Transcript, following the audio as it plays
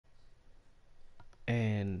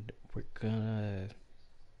we're gonna.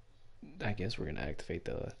 I guess we're gonna activate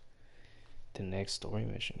the next story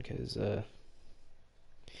mission because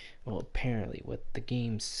well, apparently what the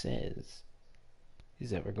game says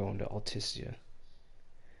is that we're going to Altissa,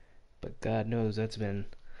 but God knows that's been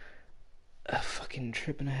a fucking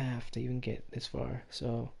trip and a half to even get this far.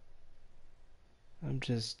 So I'm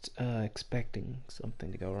just expecting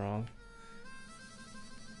something to go wrong.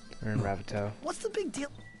 We're in Ravito. What's the big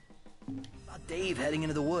deal about Dave heading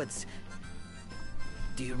into the woods?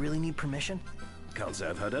 Do you really need permission? Can't say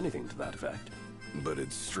I've heard anything to that effect. But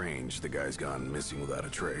it's strange the guy's gone missing without a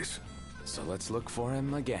trace. So let's look for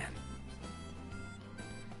him again.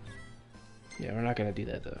 Yeah, we're not gonna do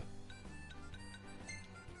that though.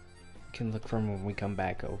 We can look for him when we come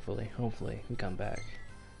back, hopefully. Hopefully we come back.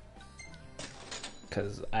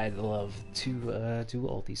 Cause I love two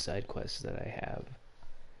Alti side quests that I have.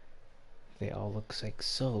 They all look like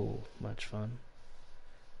so much fun.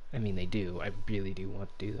 I mean, they do. I really do want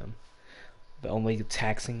to do them. The only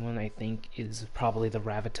taxing one I think is probably the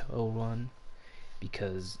Ravito one,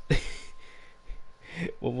 because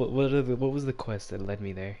what was the quest that led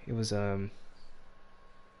me there? It was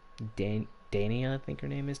Dania, I think her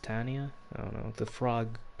name is Tanya. I don't know, the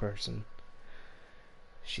frog person.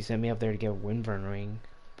 She sent me up there to get a Wyvern ring,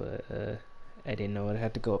 but I didn't know I'd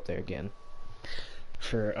have to go up there again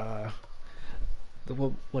for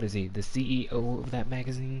what is he? The CEO of that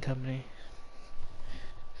magazine company?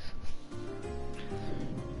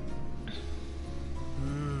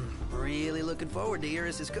 Really looking forward to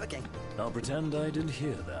Iris's cooking. I'll pretend I didn't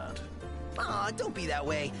hear that. Aw, don't be that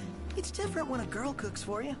way. It's different when a girl cooks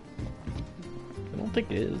for you. I don't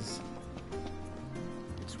think it is.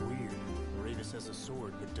 It's weird. Ravis has a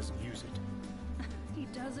sword but doesn't use it. He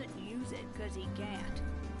doesn't use it because he can't.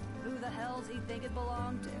 Who the hell's he think it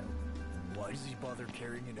belonged to? Why does he bother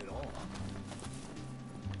carrying it at all?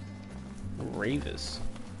 Ravis.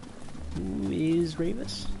 Who is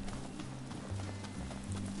Ravis?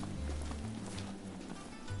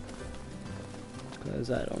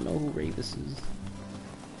 Because I don't know who Ravis is.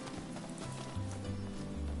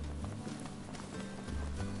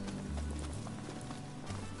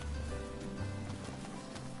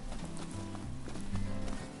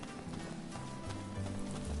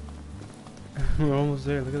 We're almost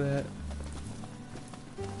there, look at that.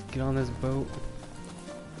 Get on this boat.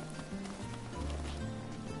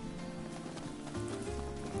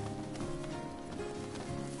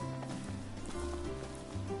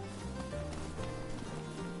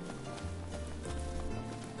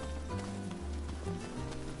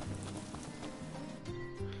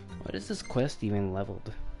 What is this quest even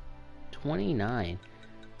leveled? 29.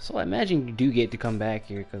 So I imagine you do get to come back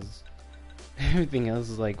here because everything else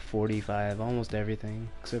is like 45, almost everything,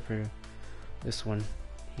 except for this one.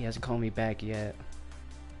 He hasn't called me back yet.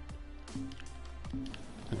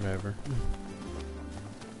 Whatever.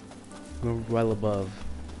 We're well above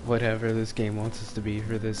whatever this game wants us to be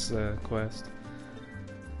for this quest.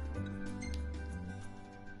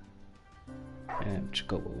 And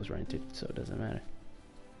Chocobo was rented, so it doesn't matter.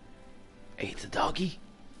 Hey, it's a doggy.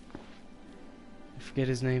 I forget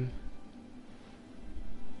his name.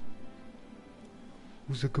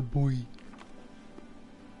 Who's a good boy?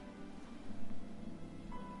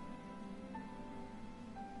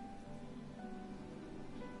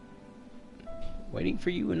 Waiting for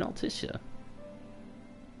you in Altissa.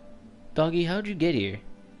 Doggy, how'd you get here?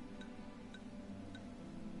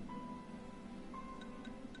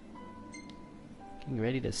 Getting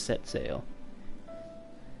ready to set sail.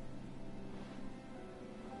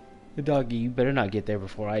 Doggy, you better not get there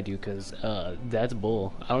before I do, cause that's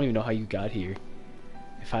bull. I don't even know how you got here.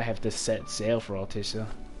 If I have to set sail for Altissa.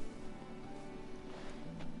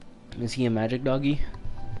 Is he a magic doggy?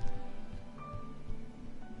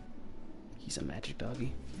 He's a magic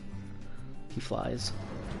doggy. He flies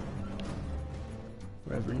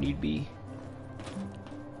wherever need be.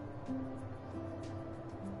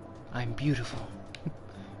 I'm beautiful.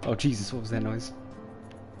 Oh Jesus, what was that noise?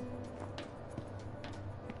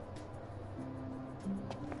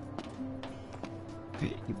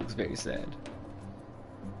 He looks very sad.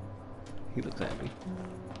 He looks happy.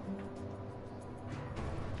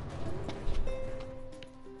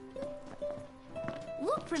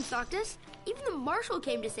 Look, Prince Noctis, even the marshal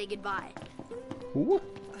came to say goodbye. Who?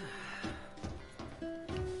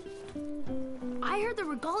 I heard the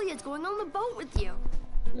Regalia's going on the boat with you.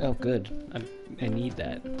 Oh, good. I need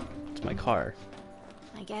that. It's my car.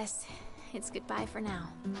 I guess it's goodbye for now.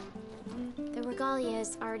 The Regalia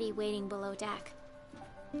is already waiting below deck.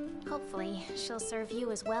 Hopefully, she'll serve you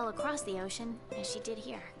as well across the ocean as she did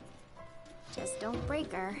here. Just don't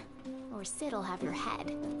break her. or Sid'll have your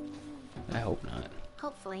head. I hope not.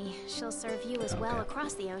 Hopefully, she'll serve you as well Okay.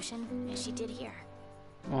 across the ocean as she did here.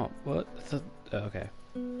 Oh, what? Okay.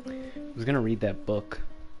 I was gonna read that book.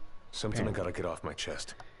 Something I gotta get off my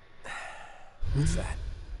chest. What's that?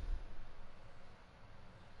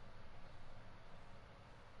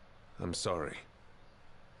 I'm sorry.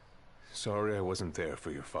 Sorry I wasn't there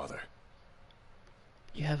for your father.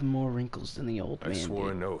 You have more wrinkles than the old man I swore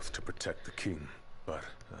did. an oath to protect the king, but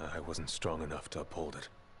I wasn't strong enough to uphold it.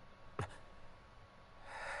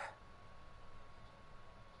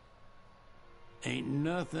 Ain't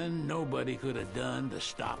nothing nobody could have done to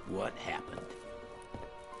stop what happened.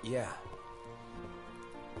 Yeah.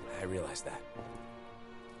 I realize that.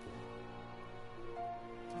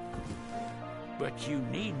 But you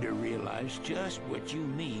need to realize just what you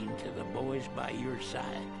mean to the boys by your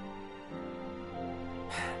side.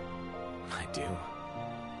 I do.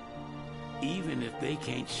 Even if they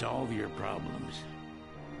can't solve your problems,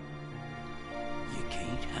 you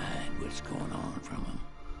can't hide what's going on from them.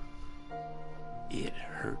 It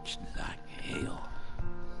hurts like hell.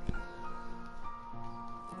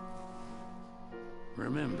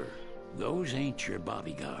 Remember, those ain't your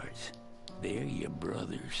bodyguards. They're your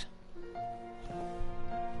brothers.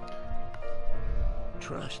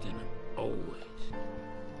 Trust in them, always.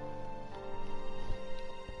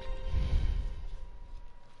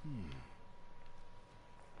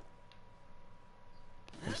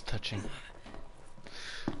 It's touching.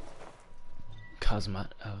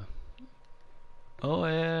 Cosmot. Oh,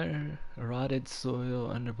 air, rotted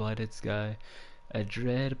soil under blighted sky, a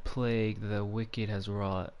dread plague the wicked has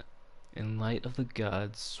wrought. In light of the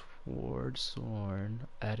gods, sword sworn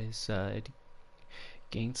at his side,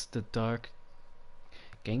 gainst the dark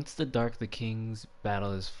the king's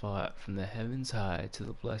battle is fought. From the heavens high to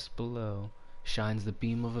the blessed below shines the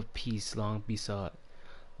beam of a peace long besought.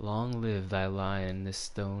 Long live thy lion, this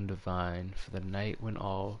stone divine, for the night when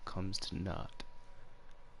all comes to naught.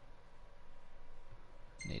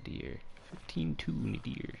 Nadir. 15-2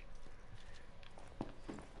 Nadir.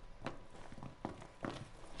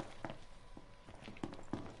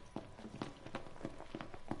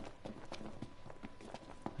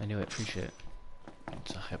 I knew it. Appreciate it.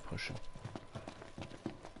 It's a high potion.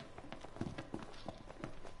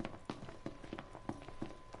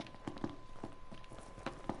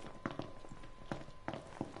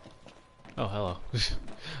 Oh, hello.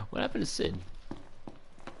 What happened to Sid?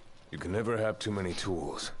 You can never have too many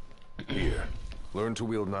tools. Here, learn to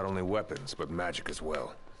wield not only weapons, but magic as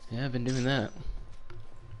well. Yeah, I've been doing that.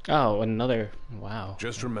 Oh, another. Wow.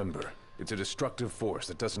 Just remember, it's a destructive force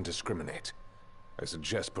that doesn't discriminate. I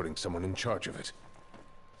suggest putting someone in charge of it.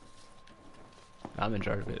 I'm in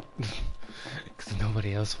charge of it. Because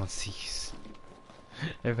nobody else wants to use.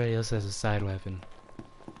 Everybody else has a side weapon.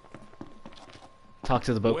 Talk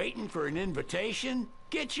to the boat. Waiting for an invitation?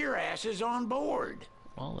 Get your asses on board.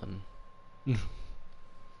 Wallen.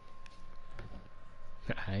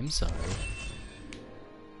 I'm sorry.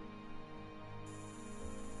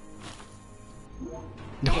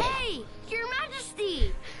 No. Hey, Your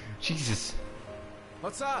Majesty! Jesus.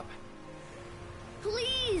 What's up?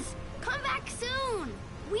 Please, come back soon!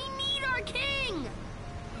 We need our king!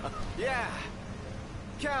 Yeah.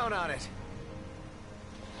 Count on it.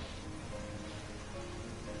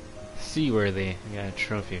 Seaworthy. I got a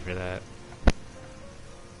trophy for that.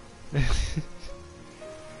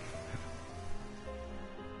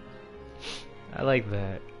 I like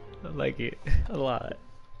that. I like it a lot.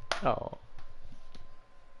 Oh.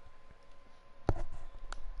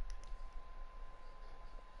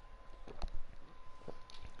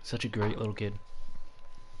 Such a great little kid.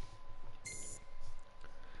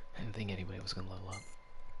 I didn't think anybody was gonna level up.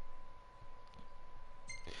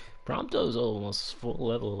 Prompto's almost full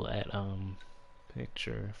level at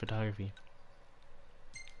picture photography.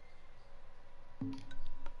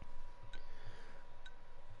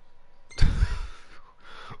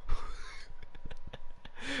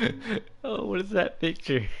 Oh, what is that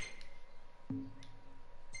picture?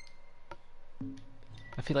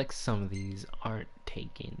 I feel like some of these aren't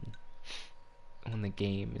taken when the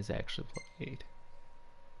game is actually played.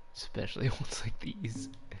 Especially ones like these.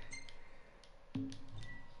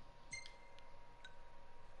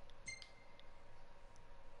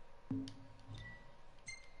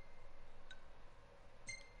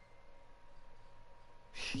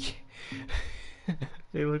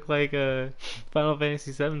 They look like Final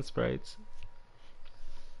Fantasy VII sprites.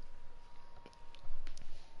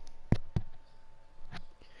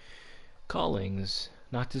 Callings.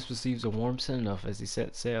 Noctis receives a warm send-off as he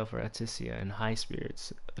sets sail for Altissa in high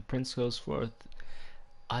spirits. The prince goes forth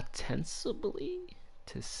ostensibly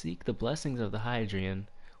to seek the blessings of the Hydrian,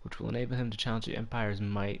 which will enable him to challenge the Empire's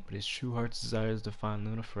might, but his true heart's desire is to find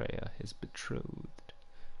Lunafreya, his betrothed.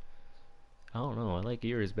 I don't know, I like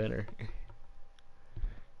yours better.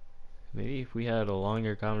 Maybe if we had a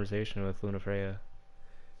longer conversation with Lunafreya,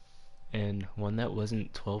 and one that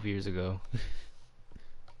wasn't 12 years ago.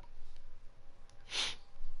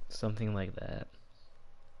 Something like that.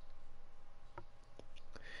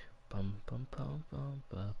 Bum bum bum bum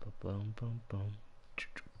bum bum bum bum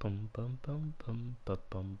bum bum bum bum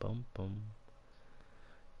bum bum bum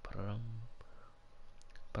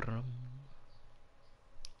bum.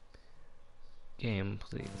 Game,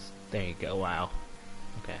 please. There you go. Wow.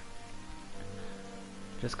 Okay.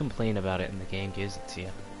 Just complain about it and the game gives it to you.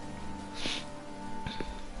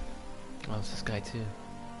 Oh, it's this guy too.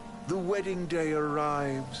 The wedding day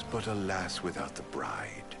arrives, but alas, without the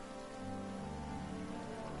bride.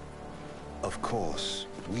 Of course,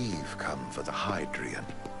 we've come for the Hydrian,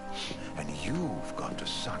 and you've gone to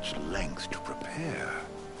such lengths to prepare.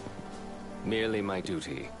 Merely my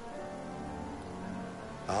duty.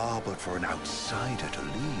 Ah, but for an outsider to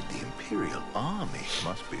lead the Imperial army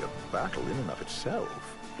must be a battle in and of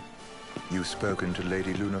itself. You've spoken to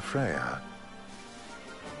Lady Lunafreya?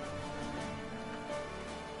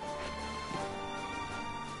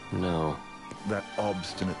 No. That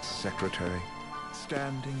obstinate secretary,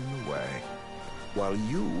 standing in the way, while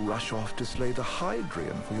you rush off to slay the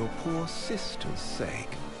Hydrian for your poor sister's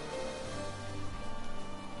sake.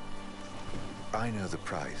 I know the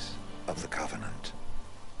price of the Covenant.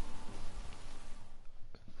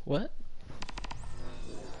 What?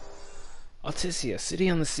 Altissa, city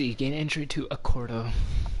on the sea, gain entry to Accordo.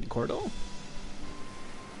 Accordo?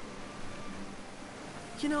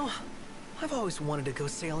 You know, I've always wanted to go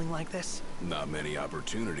sailing like this. Not many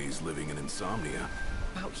opportunities living in Insomnia.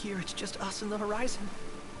 Out here, it's just us and the horizon.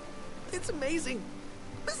 It's amazing.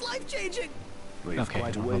 It's life-changing. We've Okay,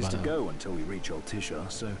 quite a how ways about to that? go until we reach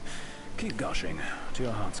Altissa, so keep gushing to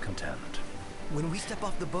your heart's content. When we step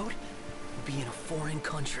off the boat, we'll be in a foreign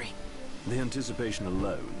country. The anticipation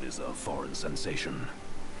alone is a foreign sensation.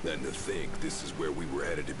 And to think this is where we were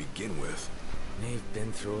headed to begin with. We've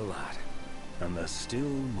been through a lot. And there's still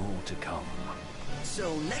more to come.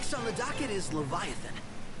 So next on the docket is Leviathan.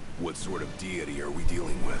 What sort of deity are we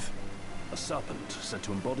dealing with? A serpent said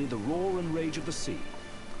to embody the roar and rage of the sea.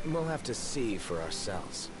 We'll have to see for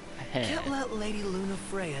ourselves. Can't let Lady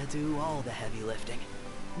Lunafreya do all the heavy lifting.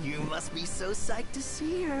 You must be so psyched to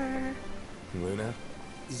see her. Luna?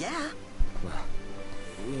 Yeah. Well,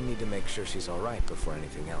 we need to make sure she's alright before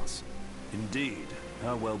anything else. Indeed,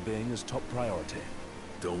 her well-being is top priority.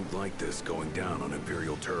 Don't like this going down on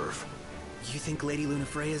Imperial turf. You think Lady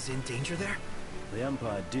Lunafreya's in danger there? The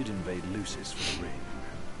Empire did invade Lucis for the ring.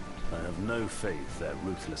 I have no faith their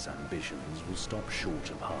ruthless ambitions will stop short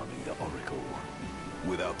of harming the Oracle.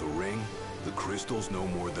 Without the ring, the crystal's no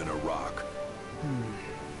more than a rock.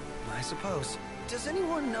 I suppose. Does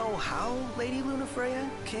anyone know how Lady Lunafreya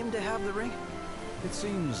came to have the ring? It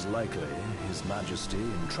seems likely His Majesty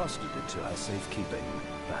entrusted it to her safekeeping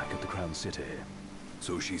back at the Crown City.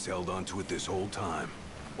 So she's held onto it this whole time,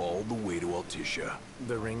 all the way to Altissa.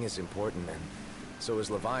 The ring is important, and so is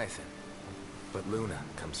Leviathan. But Luna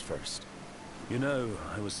comes first. You know,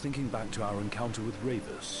 I was thinking back to our encounter with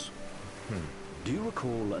Ravus. Do you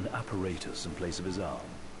recall an apparatus in place of his arm?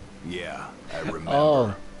 Yeah, I remember.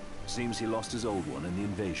 Oh. Seems he lost his old one in the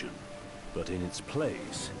invasion. But in its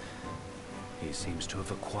place, he seems to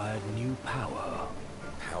have acquired new power.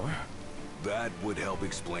 Power? That would help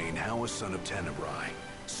explain how a son of Tenebrae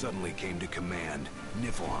suddenly came to command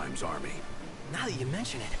Niflheim's army. Now that you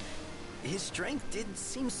mention it, his strength did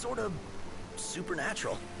seem sort of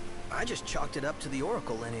supernatural. I just chalked it up to the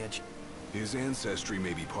Oracle lineage. His ancestry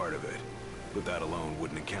may be part of it, but that alone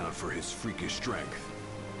wouldn't account for his freakish strength.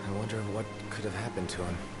 I wonder what could have happened to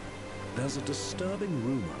him. There's a disturbing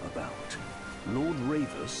rumor about Lord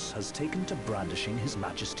Ravus has taken to brandishing His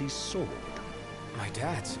Majesty's sword. My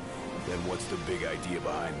dad's. Then what's the big idea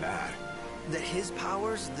behind that? That his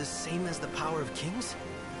power's the same as the power of kings?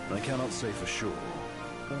 I cannot say for sure,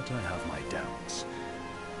 but I have my doubts.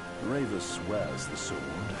 Ravus wears the sword,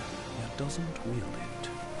 yet doesn't wield it.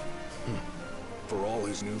 For all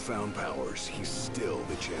his newfound powers, he's still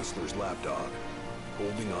the Chancellor's lapdog,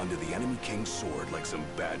 holding on to the enemy king's sword like some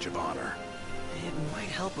badge of honor. It might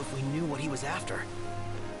help if we knew what he was after.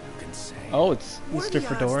 You can say. Oh, it's What are Mr. the odds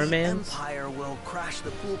Fedora the Man's? Empire will crash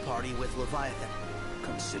the pool party with Leviathan?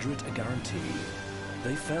 Consider it a guarantee.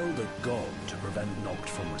 They felled a god to prevent Noct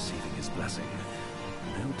from receiving his blessing.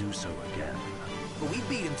 They'll do so again. But we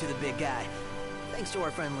beat him to the big guy. Thanks to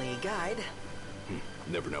our friendly guide.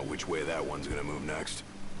 Never know which way that one's gonna move next.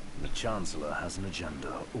 The Chancellor has an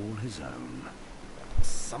agenda all his own.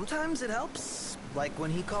 Sometimes it helps, like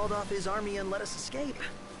when he called off his army and let us escape.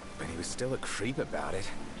 But he was still a creep about it.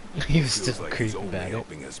 He was Feels still like he's creeping only about it.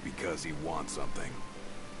 helping us because he wants something.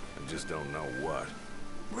 I just don't know what.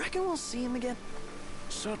 Reckon we'll see him again?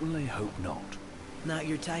 Certainly hope not. Not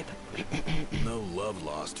your type? No love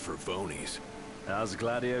lost for phonies. As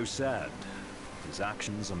Gladio said, his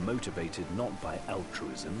actions are motivated not by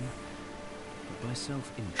altruism, but by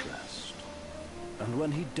self-interest. And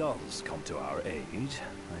when he does come to our aid,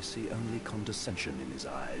 I see only condescension in his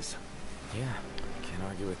eyes. Yeah, can't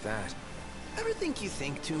argue with that. Ever think you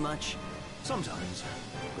think too much? Sometimes,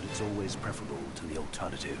 but it's always preferable to the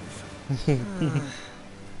alternative.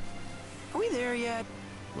 Are we there yet?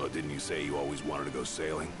 Well, didn't you say you always wanted to go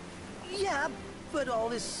sailing? Yeah, but all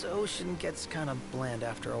this ocean gets kind of bland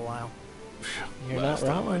after a while. You're Last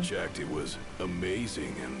not time I wrong. checked, it was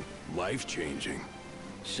amazing and life-changing.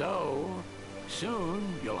 So, soon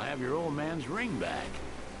you'll have your old man's ring back.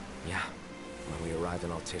 Yeah, when we arrive in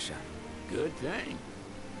Altissa. Good thing.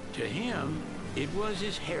 To him, it was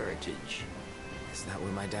his heritage. Is that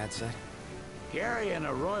what my dad said? Carrying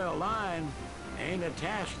a royal line ain't a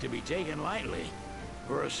task to be taken lightly.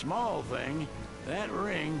 For a small thing, that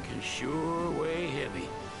ring can sure weigh heavy.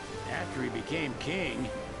 After he became king,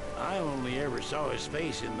 I only ever saw his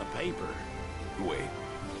face in the paper. Wait,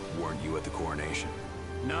 weren't you at the coronation?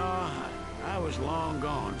 No, I was long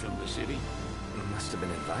gone from the city. Must have been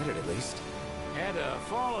invited at least. Had a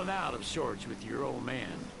falling out of sorts with your old man.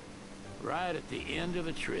 Right at the end of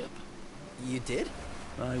the trip. You did?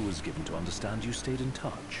 I was given to understand you stayed in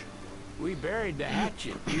touch. We buried the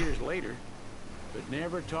hatchet years later, but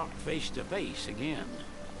never talked face to face again.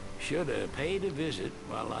 Should have paid a visit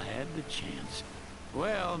while I had the chance.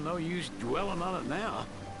 Well, no use dwelling on it now.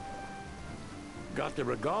 Got the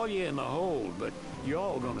regalia in the hold, but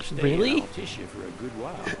y'all gonna stay Really? in Altissa for a good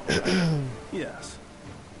while, right? Yes,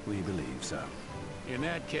 we believe so. In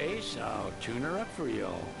that case, I'll tune her up for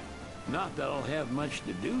y'all. Not that I'll have much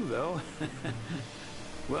to do, though.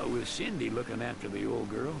 What with Cindy looking after the old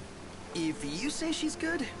girl? If you say she's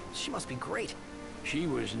good, she must be great. She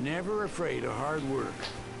was never afraid of hard work.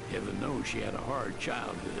 Heaven knows she had a hard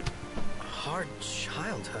childhood. Hard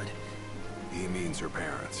childhood? He means her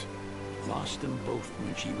parents. Lost them both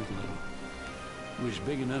when she was little. Was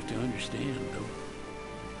big enough to understand,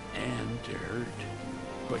 though. And to hurt.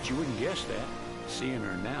 But you wouldn't guess that, seeing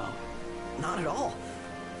her now. Not at all.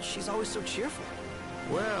 She's always so cheerful.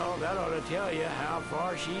 Well, that ought to tell you how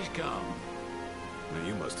far she's come. Now,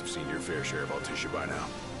 you must have seen your fair share of Altissa by now.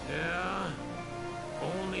 Yeah,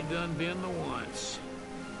 only done been the once.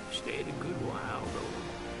 Stayed a good while,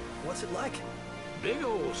 though. What's it like? Big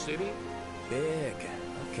old city. Big,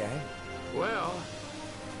 okay. Well,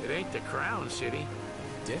 it ain't the crown city.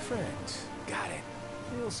 Different. Got it.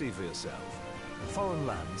 You'll see for yourself. Foreign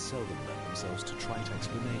lands seldom lend themselves to trite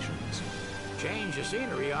explanations. Change of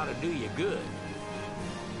scenery ought to do you good.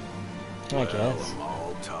 I guess. I'm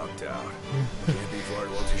all topped out. Can't be far to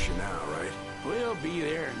Altissa now, right? We'll be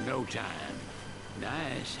there in no time.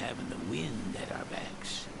 Nice having the wind at our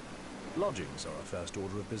backs. Lodgings are our first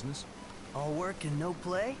order of business. All work and no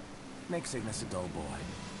play? Make Cygnus a dull boy.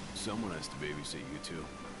 Someone has to babysit you two.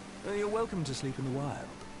 You're welcome to sleep in the wild.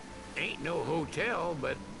 Ain't no hotel,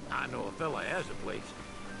 but I know a fella has a place.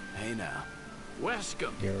 Hey now.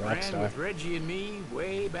 Westcomb You're a rock ran star. with Reggie and me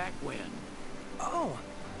way back when. Oh,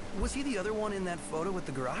 was he the other one in that photo with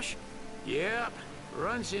the garage? Yep,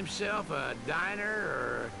 runs himself a diner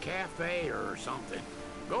or a cafe or something.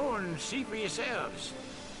 Go and see for yourselves.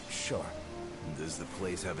 Sure. Does the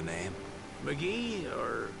place have a name? McGee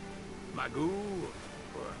or Magoo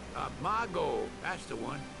or Mago, that's the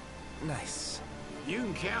one. Nice. You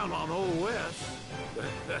can count on Old West.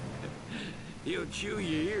 He'll chew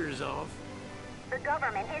your ears off. The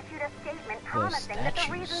government issued a statement promising that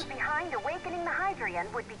the reasons behind awakening the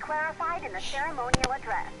Hydrian would be clarified in the ceremonial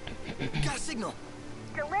address. Got a signal.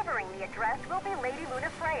 Delivering the address will be Lady Luna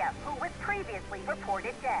Freya, who was previously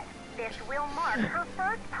reported dead. This will mark her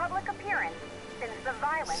first public appearance since the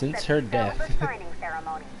violence Since that her befell death. the signing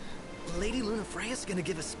ceremony. Lady Luna Freya's gonna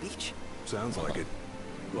give a speech? Sounds like it.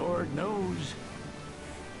 Lord knows.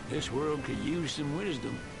 This world could use some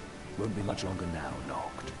wisdom. Won't be much longer now,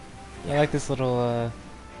 Noct. I like this little,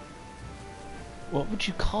 what would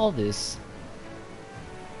you call this?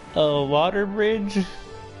 A water bridge?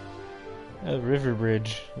 A river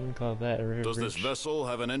bridge. We can call that a river Does bridge. this vessel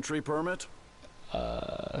have an entry permit?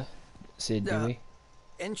 Sid, do we?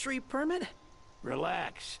 Entry permit?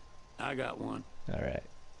 Relax. I got one. Alright.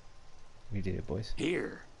 We did it, boys.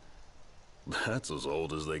 Here. That's as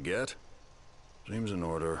old as they get. Seems in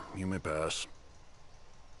order. You may pass.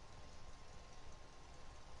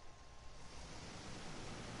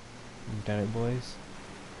 You done it, boys?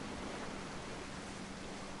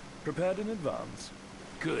 Prepared in advance.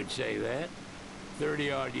 Could say that.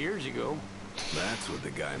 30-odd years ago. That's what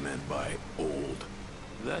the guy meant by old.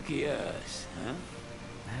 Lucky us, huh?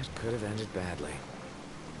 That could have ended badly.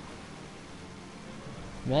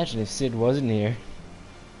 Imagine if Sid wasn't here.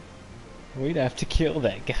 We'd have to kill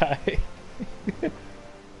that guy.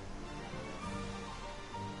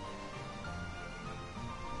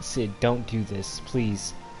 Sid, don't do this,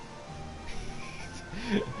 please.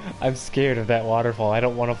 I'm scared of that waterfall. I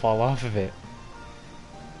don't want to fall off of it.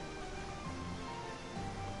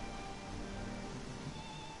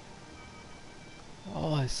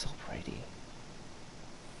 Oh, it's so pretty.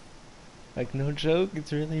 Like, no joke,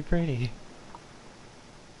 it's really pretty.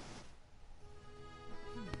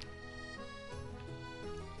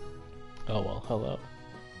 Oh well, hello.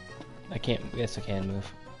 I guess I can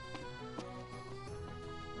move.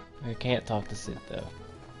 I can't talk to Sid though.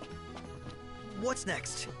 What's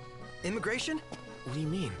next? Immigration? What do you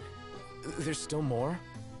mean? There's still more?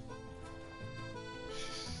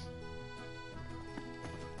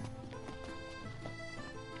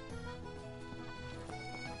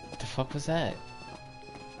 What the fuck was that?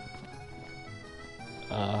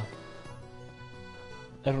 I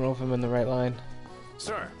don't know if I'm in the right line.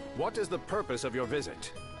 Sir, what is the purpose of your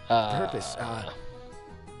visit?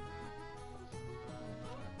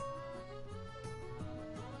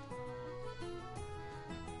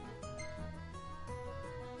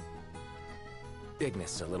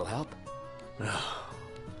 Ignis, a little help?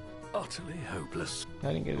 Utterly hopeless.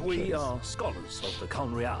 I didn't get a We choice. are scholars of the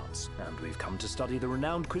culinary arts, and we've come to study the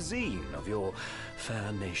renowned cuisine of your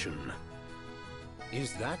fair nation.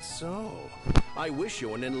 Is that so? I wish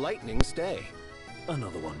you an enlightening stay.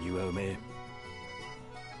 Another one you owe me.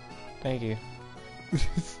 Thank you.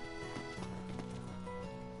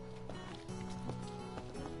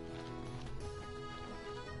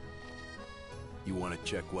 You want to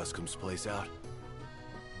check Wescom's place out?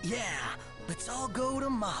 Yeah, let's all go to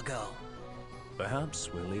Mago.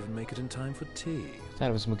 Perhaps we'll even make it in time for tea. Thought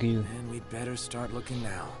it was Magoo. And we'd better start looking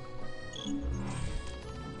now.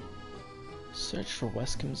 Search for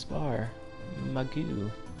Wescom's bar. Magoo.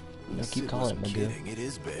 No, keep Sid calling it wasn't Magoo. kidding. It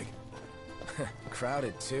is big.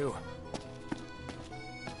 Crowded, too.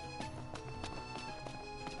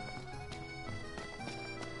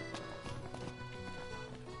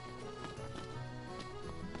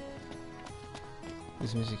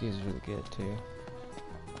 This music is really good too.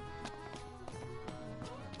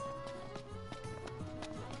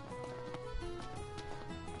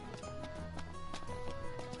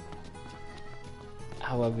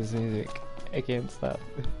 I love this music. I can't stop.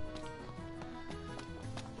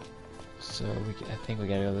 So I think we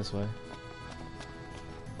gotta go this way.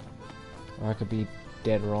 Or I could be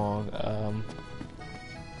dead wrong.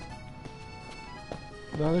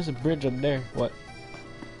 No, there's a bridge up there. What?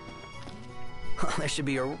 There should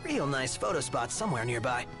be a real nice photo spot somewhere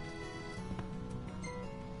nearby.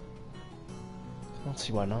 I don't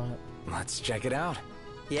see why not. Let's check it out.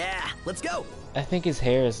 Yeah, let's go. I think his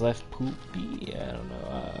hair is left poopy. I don't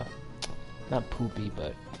know. Not poopy,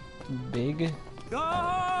 but big.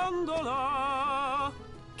 Gondola!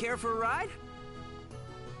 Care for a ride?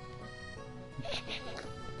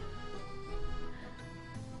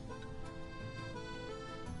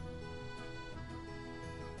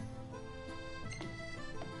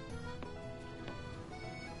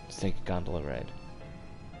 Let's take a gondola ride.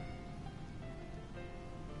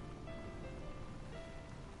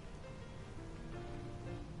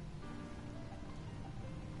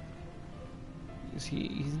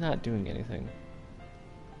 He's not doing anything.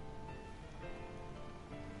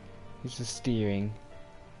 He's just steering.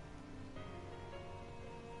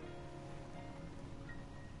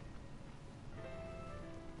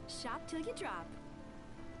 Shop till you drop.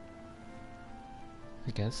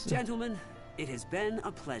 I guess. Gentlemen, it has been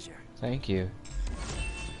a pleasure. Thank you.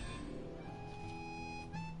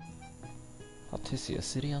 Altissa,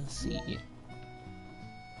 city on the sea.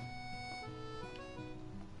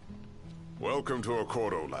 Welcome to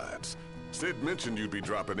Accordo, lads. Sid mentioned you'd be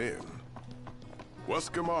dropping in.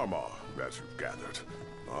 Wescom Armor, as you've gathered.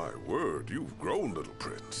 My word, you've grown, little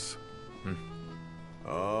prince.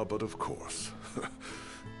 But of course.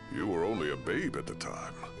 You were only a babe at the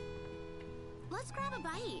time. Let's grab a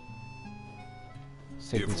bite.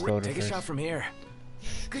 Take this photo Take first. a shot from here.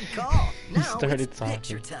 Good call. He Now started it's talking.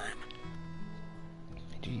 picture time.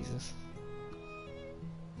 Jesus.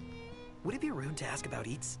 Would it be rude to ask about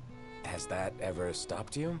eats? Has that ever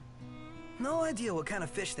stopped you? No idea what kind of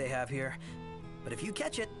fish they have here, but if you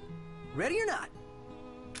catch it, ready or not.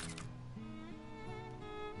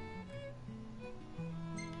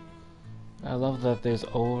 I love that there's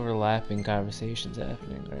overlapping conversations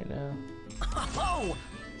happening right now. Oh,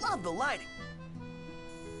 love the lighting.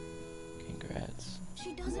 Congrats.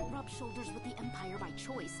 She doesn't rub shoulders with the Empire by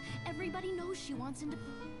choice. Everybody knows she wants him to...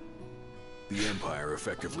 The Empire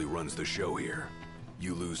effectively runs the show here.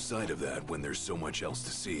 You lose sight of that when there's so much else to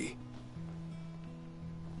see.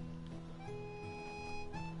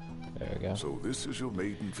 There we go. So this is your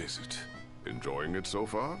maiden visit. Enjoying it so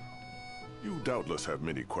far? You doubtless have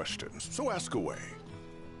many questions, so ask away.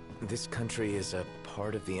 This country is a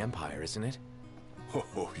part of the Empire, isn't it?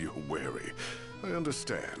 Oh, you're wary. I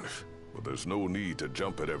understand. But there's no need to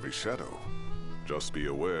jump at every shadow. Just be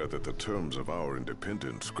aware that the terms of our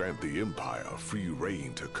independence grant the Empire free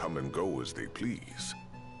reign to come and go as they please.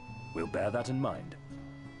 We'll bear that in mind.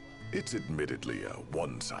 It's admittedly a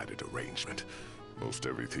one-sided arrangement. Most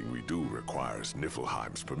everything we do requires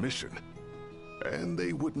Niflheim's permission. And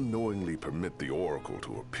they wouldn't knowingly permit the Oracle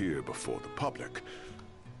to appear before the public.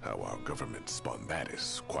 How our government spun that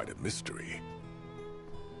is quite a mystery.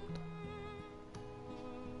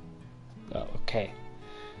 Oh, okay.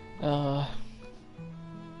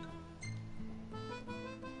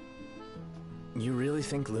 You really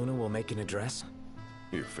think Luna will make an address?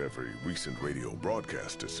 If every recent radio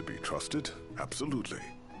broadcast is to be trusted, absolutely.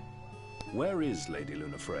 Where is Lady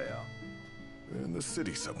Lunafreya? In the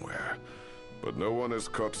city somewhere. But no one has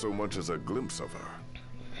caught so much as a glimpse of her.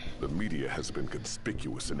 The media has been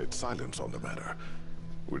conspicuous in its silence on the matter,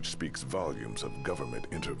 which speaks volumes of government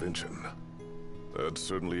intervention. That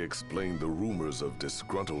certainly explained the rumors of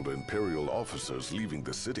disgruntled Imperial officers leaving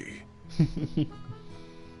the city.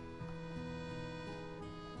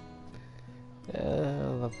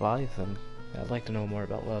 Leviathan. I'd like to know more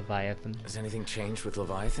about Leviathan. Has anything changed with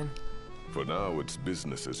Leviathan? For now, it's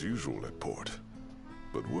business as usual at port.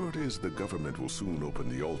 But word is the government will soon open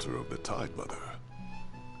the altar of the Tide Mother.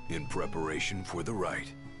 In preparation for the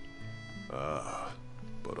rite. Ah,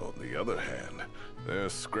 but on the other hand, they're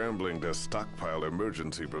scrambling to stockpile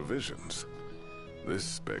emergency provisions.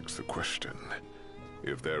 This begs the question,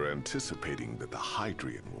 if they're anticipating that the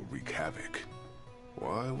Hydrian will wreak havoc,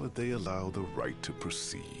 why would they allow the rite to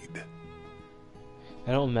proceed?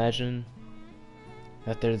 I don't imagine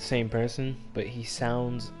that they're the same person, but he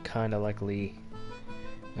sounds kind of like Lee.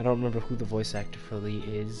 I don't remember who the voice actor for Lee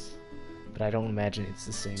is, but I don't imagine it's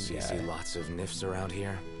the same So guy. you see lots of Nifs around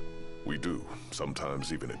here? We do,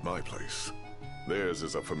 sometimes even at my place. Theirs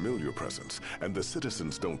is a familiar presence, and the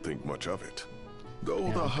citizens don't think much of it. Though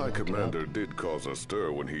Yeah, the I High can look it Commander up. did cause a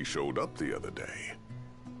stir when he showed up the other day.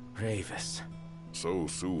 Ravis. So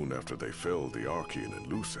soon after they felled the Archean and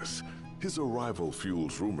Lucis, his arrival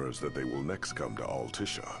fuels rumors that they will next come to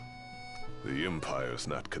Altissa. The Empire's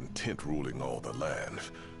not content ruling all the land.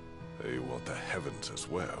 They want the heavens as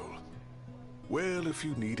well. Well, if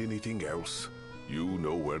you need anything else, you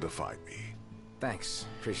know where to find me. Thanks.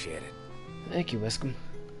 Appreciate it. Thank you, Wescom.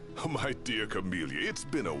 My dear Camellia, it's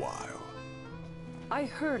been a while. I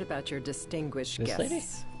heard about your distinguished This guests. lady?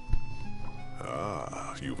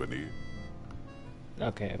 Ah, Juvenile.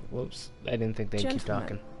 Okay, whoops. I didn't think they'd keep Gentlemen,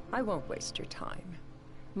 talking. I won't waste your time.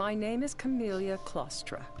 My name is Camellia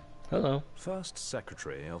Claustra. Hello. First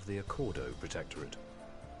Secretary of the Accordo Protectorate.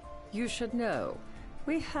 You should know,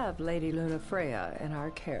 we have Lady Lunafreya in our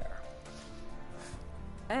care.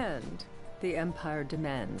 And the Empire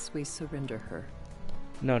demands we surrender her.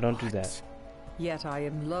 No, don't do that. Yet I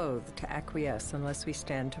am loath to acquiesce unless we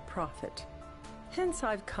stand to profit. Hence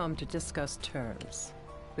I've come to discuss terms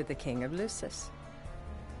with the King of Lucis.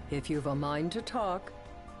 If you've a mind to talk,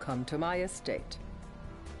 come to my estate.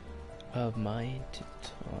 A mind to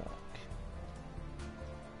talk.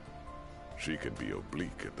 She can be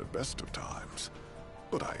oblique at the best of times,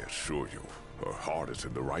 but I assure you, her heart is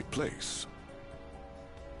in the right place.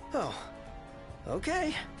 Oh,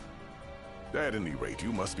 okay. At any rate,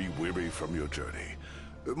 you must be weary from your journey.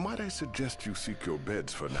 Might I suggest you seek your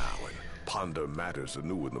beds for now and ponder matters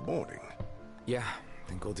anew in the morning? Yeah, I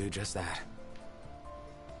think we'll do just that.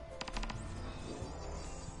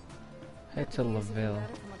 Head to Laville.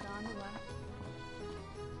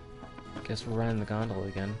 Guess we're riding the gondola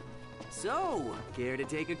again. So, care to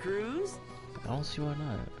take a cruise? I don't see why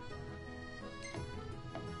not.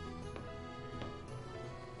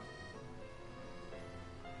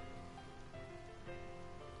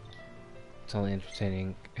 It's only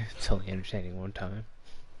entertaining. It's only entertaining one time.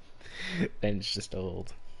 Then it's just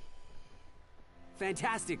old.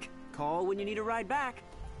 Fantastic. Call when you need a ride back.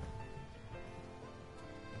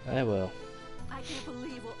 I will. I can't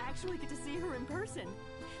believe we'll actually get to see her in person.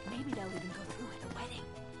 Maybe they'll even go through at the wedding.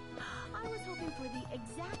 I was hoping for the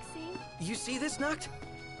exact same... You see this, Nuct?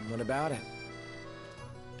 What about it?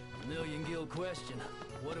 Million gil question.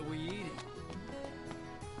 What are we eating?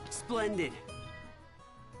 Splendid.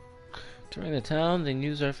 During the town, they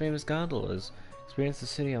used our famous gondolas. Experience the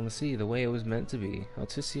city on the sea the way it was meant to be.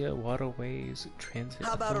 Altissa, waterways, transit.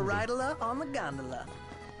 How about a authority. ridola on the gondola?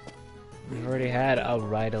 We've already had a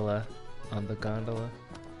ridola on the gondola.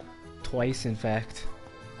 Twice, in fact.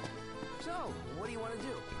 So, what do you want to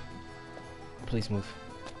do? Please move.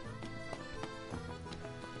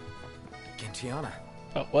 Gentiana.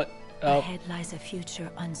 Oh, what? Oh. Ahead lies a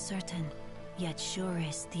future uncertain, yet sure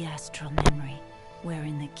is the astral memory,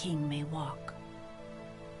 wherein the king may walk.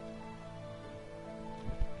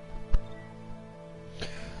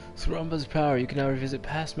 Through Umba's power, you can now revisit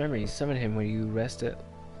past memories. Summon him when you rest at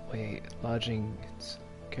lodging.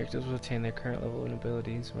 Characters will retain their current level and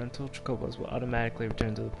abilities. Rental chocobos will automatically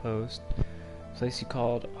return to the post. The place you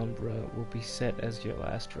called Umbra will be set as your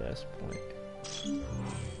last rest point.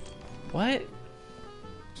 What?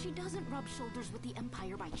 She doesn't rub shoulders with the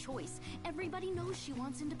Empire by choice. Everybody knows she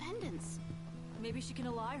wants independence. Maybe she can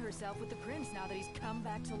ally herself with the prince now that he's come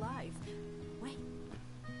back to life. Wait.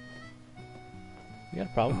 You got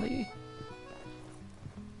a problem, lady?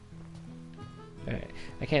 Alright,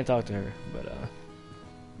 I can't talk to her, but I'm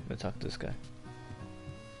gonna talk to this guy.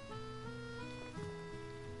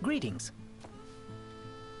 Greetings.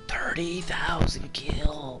 30,000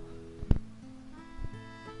 kill.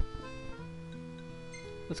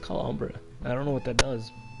 Let's call Umbra. I don't know what that does.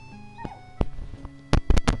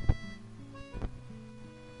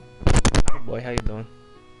 Hey boy, how you doing?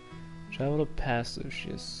 Travel to past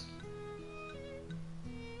Lucius.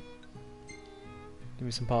 Give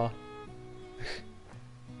me some paw.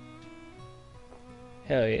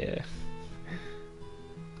 Hell yeah.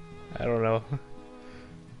 I don't know.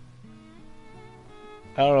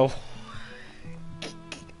 I don't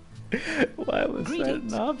know. Why was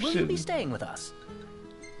Greetings. that an option? Will you be staying with us?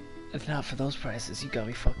 If not for those prices, you got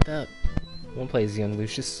me fucked up. One plays young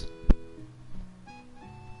Lucius.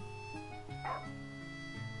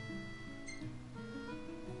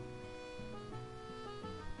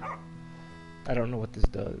 I don't know what this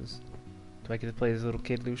does. Do I get to play as little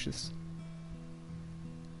kid Lucius?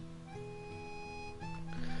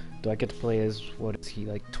 Do I get to play as, what is he,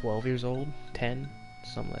 like 12 years old? 10?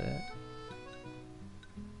 Something like that.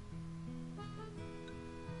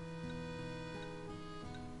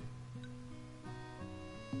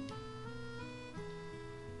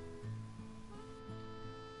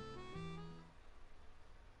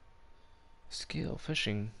 Skill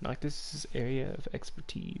fishing. Noctis' area of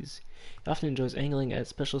expertise. He often enjoys angling at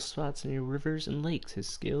special spots near rivers and lakes. His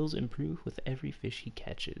skills improve with every fish he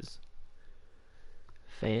catches.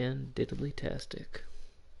 Fan-diddly-tastic.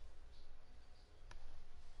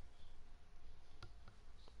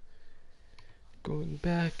 Going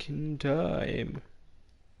back in time.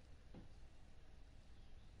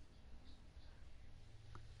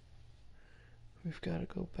 We've got to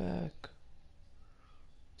go back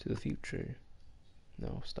to the future.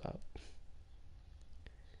 No, stop.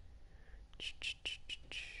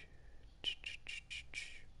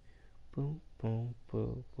 Boom, boom,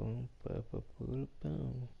 boom, boom, boom, boom,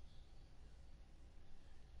 boom.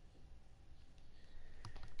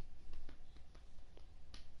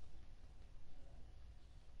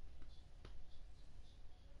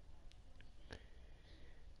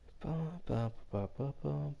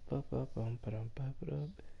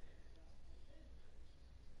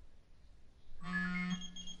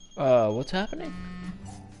 What's happening?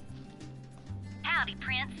 Howdy,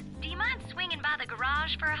 Prince. Do you mind swinging by the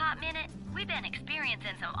garage for a hot minute? We've been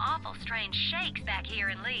experiencing some awful strange shakes back here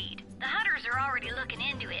in Lead. The hunters are already looking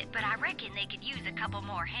into it, but I reckon they could use a couple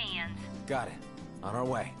more hands. Got it. On our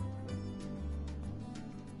way.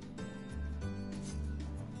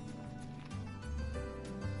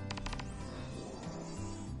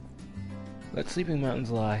 Let Sleeping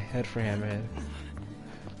Mountains lie. Head for Hammerhead.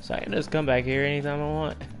 So I can just come back here anytime I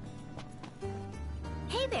want.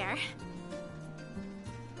 Hey there.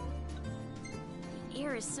 The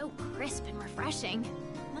air is so crisp and refreshing.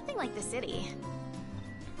 Nothing like the city.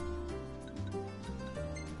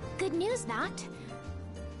 Good news, Noct.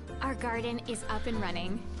 Our garden is up and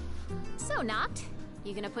running. So, Noct,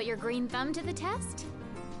 you gonna put your green thumb to the test?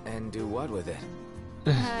 And do what with it?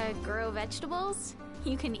 Grow vegetables?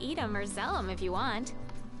 You can eat them or sell them if you want.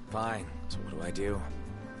 Fine. So what do I do?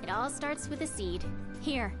 It all starts with a seed.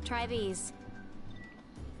 Here, try these.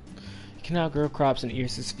 You can now grow crops in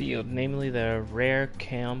Irsa's field, namely the rare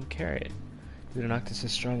cam carrot. Due to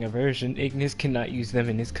Noctis' strong aversion, Ignis cannot use them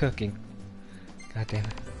in his cooking. God damn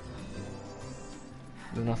it.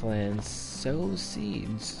 The Northland sow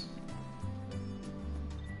seeds.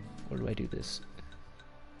 Where do I do this?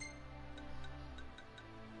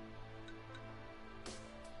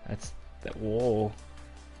 That's that. Whoa.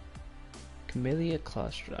 Camellia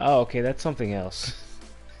cluster. Oh, okay, that's something else.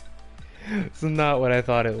 It's not what I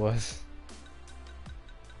thought it was.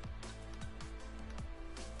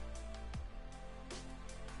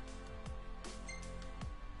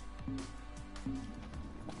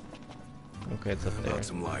 Okay, it's up there. Got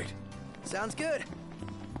some light. Sounds good.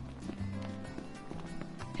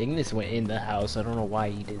 Ignis went in the house. I don't know why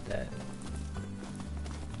he did that.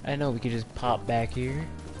 I know we could just pop back here.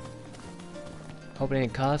 Hope it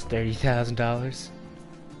didn't cost $30,000.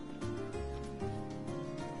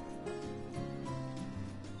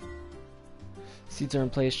 Seeds are in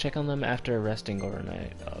place. Check on them after resting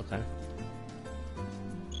overnight. Oh, okay.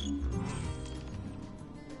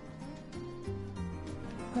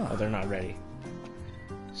 Oh, they're not ready.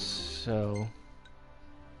 So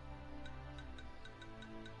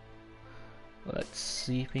let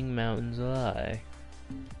Sleeping Mountains lie.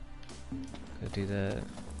 Go do that.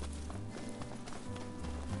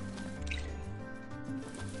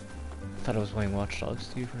 I thought I was playing Watch Dogs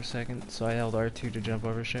 2 for a second, so I held R2 to jump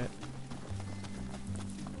over shit.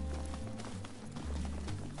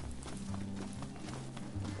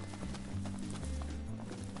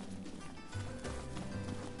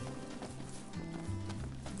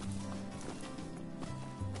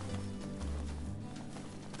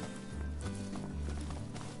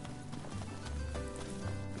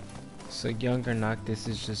 So younger Noctis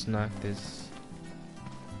is just Noctis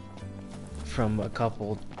from a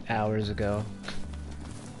couple hours ago.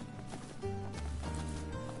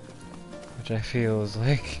 Which I feel is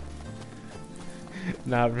like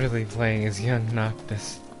not really playing as young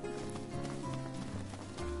Noctis.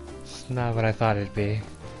 It's not what I thought it'd be.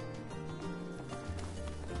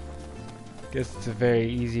 Guess it's a very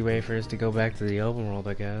easy way for us to go back to the open world,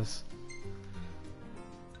 I guess.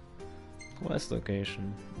 Quest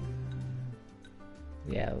location.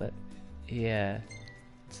 Yeah,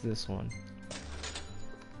 it's this one.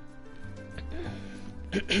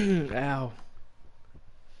 Ow.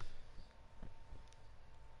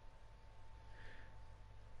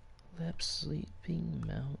 Let Sleeping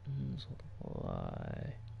Mountains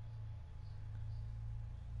lie.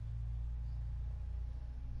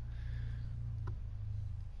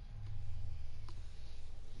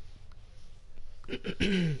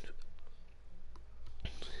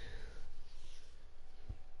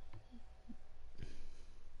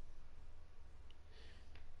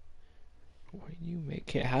 What do you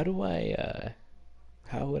make it? How do I,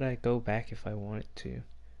 how would I go back if I wanted to?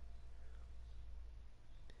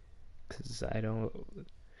 Cause I don't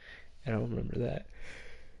remember that.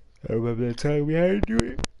 I remember the time we had to do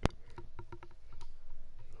it.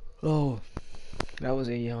 Oh, that was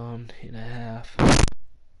a yawn and a half.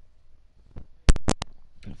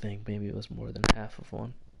 I think maybe it was more than half of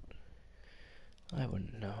one. I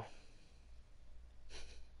wouldn't know.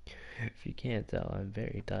 If you can't tell, I'm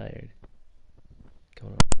very tired.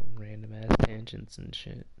 Going on random ass tangents and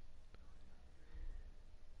shit.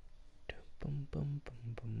 Bum bum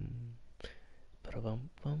bum bum. Ba-da-bum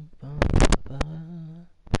bum bum ba.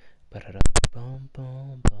 Ba-da-da-bum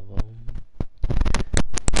bum bum.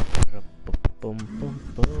 Ba-da-bum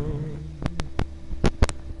bum bum.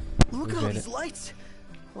 Look at all these lights!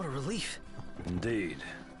 What a relief. Indeed.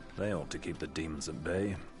 They ought to keep the demons at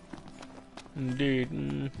bay.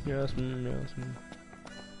 Indeed. Yes.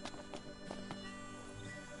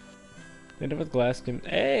 End with glass can.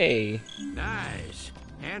 Hey! Nice.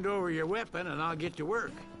 Hand over your weapon and I'll get to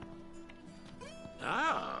work.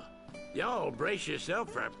 Ah, y'all brace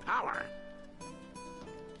yourself for power.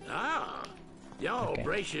 Ah, y'all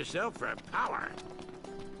brace yourself for power.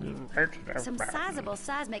 Some sizable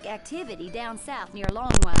seismic activity down south near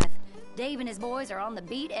Longwythe. Dave and his boys are on the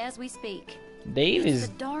beat as we speak. Dave is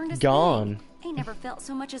gone. Ain't never felt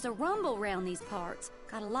so much as a rumble round these parts.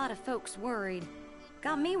 Got a lot of folks worried.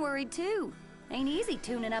 Got me worried too. Ain't easy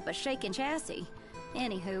tuning up a shaking chassis.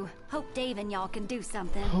 Anywho, hope Dave and y'all can do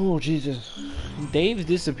something. Oh Jesus, Dave's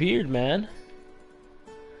disappeared, man.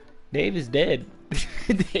 Dave is dead.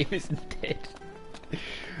 Dave is dead.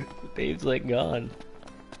 Dave's like gone.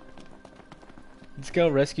 Let's go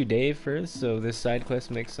rescue Dave first, so this side quest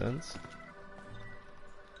makes sense.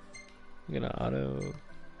 I'm gonna auto.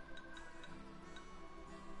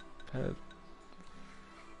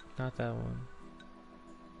 Not that one.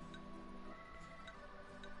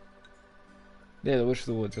 Yeah, the Witch of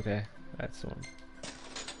the Woods. Okay, that's the one.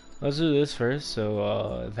 Let's do this first,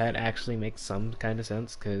 so that actually makes some kind of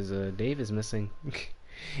sense, because Dave is missing.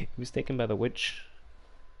 He was taken by the witch.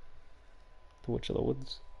 The Witch of the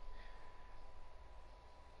Woods.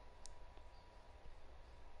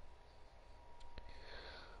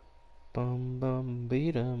 Bum bum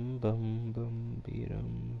beedum bum bum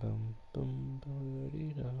beedum bum bum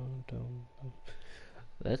bum dum bum.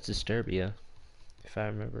 That's Disturbia, if I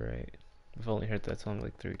remember right. I've only heard that song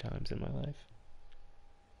like 3 times in my life.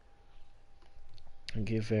 I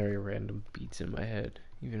get very random beats in my head,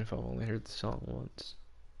 even if I've only heard the song once.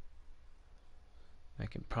 I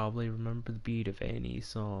can probably remember the beat of any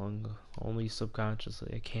song, only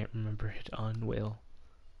subconsciously. I can't remember it on will.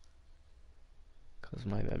 Because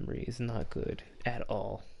my memory is not good at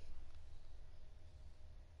all.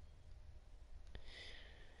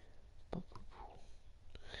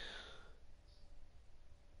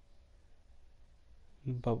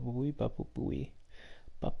 Babooey, babooey,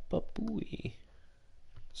 babooey.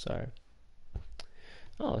 Sorry.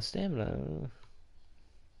 Oh, stamina.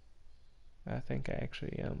 I think I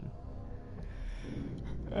actually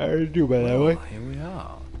I do by that way. Here we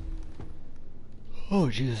are. Oh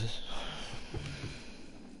Jesus.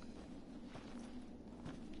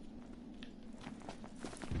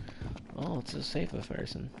 Oh, it's a safe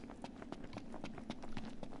person.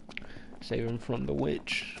 Save him from the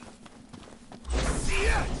witch.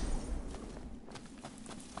 Yeah.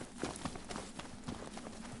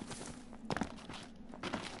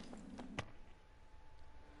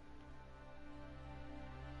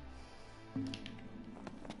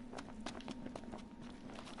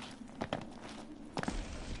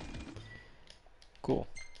 Cool.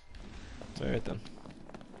 Alright then.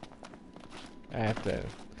 I have to,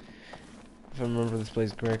 if I remember this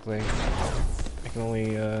place correctly, I can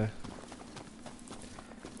only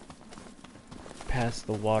pass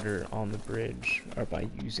the water on the bridge, or by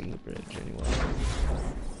using the bridge anyway.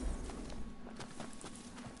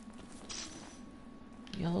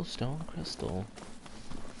 Yellowstone crystal.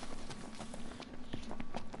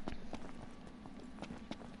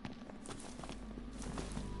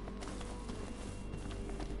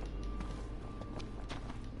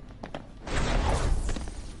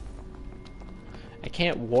 I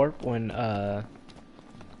can't warp when I'm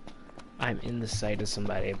in the sight of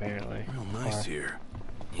somebody, apparently. Real nice here.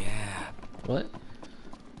 Yeah. What?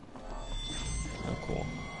 Oh, cool.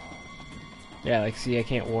 Yeah, like, see, I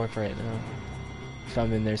can't warp right now if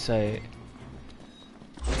I'm in their sight.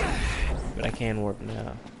 But I can warp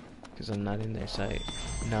now, because I'm not in their sight.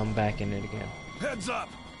 Now I'm back in it again. Heads up!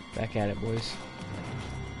 Back at it, boys.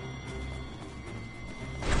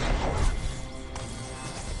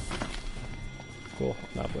 Cool.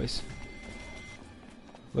 Now, boys.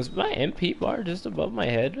 Was my MP bar just above my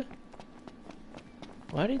head?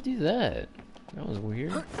 Why did it do that? That was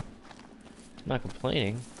weird. I'm not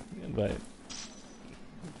complaining, but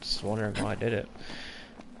just wondering why I did it.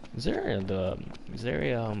 Is there a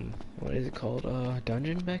what is it called?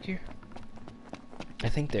 Dungeon back here? I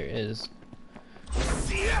think there is.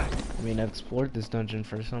 I mean, I've explored this dungeon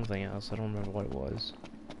for something else. I don't remember what it was.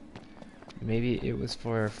 Maybe it was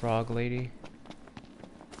for a frog lady.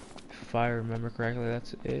 If I remember correctly,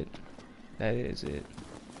 that's it. That is it.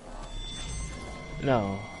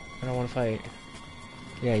 No, I don't want to fight.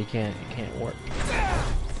 Yeah, you can't warp.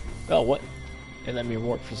 Oh, what? It let me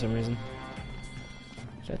warp for some reason.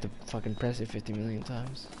 I have to fucking press it 50 million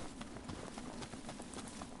times.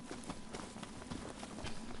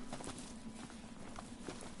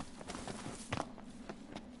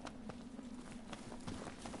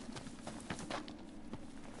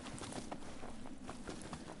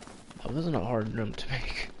 That wasn't a hard room to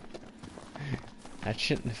make. That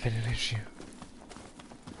shouldn't have been an issue.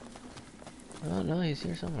 Oh no, he's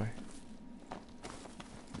here somewhere.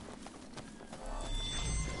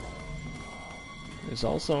 There's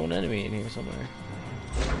also an enemy in here somewhere.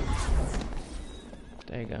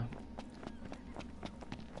 There you go.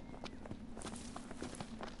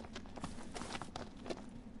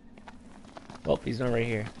 Oh, he's not right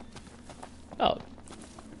here. Oh.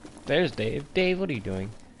 There's Dave. Dave, what are you doing?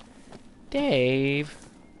 Dave!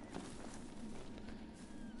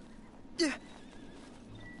 Yeah.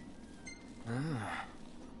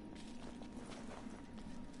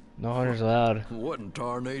 No hunters allowed. What in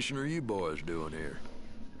tarnation are you boys doing here?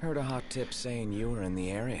 Heard a hot tip saying you were in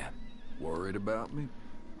the area. Worried about me?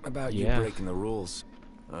 About you breaking the rules.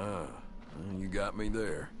 Ah, you got me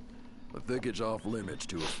there. The thicket's off limits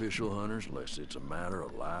to official hunters unless it's a matter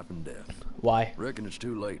of life and death. Why? Reckon it's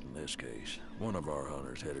too late in this case. One of our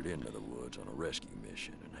hunters headed into the woods on a rescue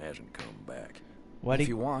mission and hasn't come back. If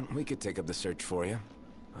you want, we could take up the search for you.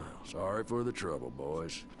 Sorry for the trouble,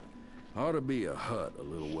 boys. Ought to be a hut a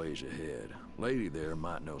little ways ahead. Lady there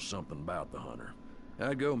might know something about the hunter.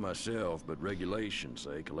 I'd go myself, but regulations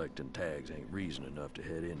say collecting tags ain't reason enough to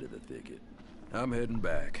head into the thicket. I'm heading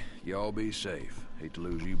back. Y'all be safe. Hate to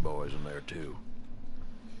lose you boys in there too.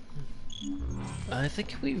 I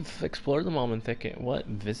think we've explored the Almond Thicket. What?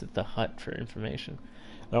 Visit the hut for information.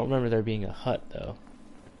 I don't remember there being a hut though.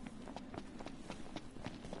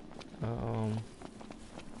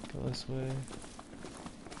 Go this way.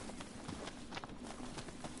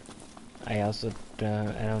 I also I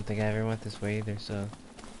don't think I ever went this way either, so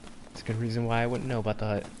it's a good reason why I wouldn't know about the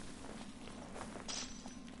hut.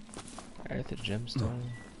 Earth of gemstone.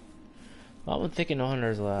 Well, I'm thinking no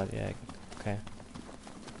hunters allowed. Yeah, okay.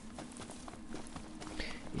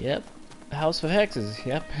 Yep, House of Hexes.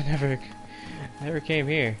 Yep, I never came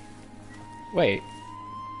here. Wait.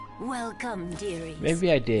 Welcome, dearie.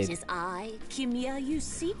 Maybe I did. It is I, Kimia, you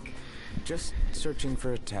seek? Just searching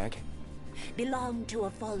for a tag. Belonged to a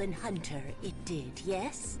fallen hunter, it did,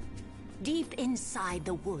 yes? Deep inside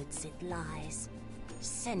the woods it lies.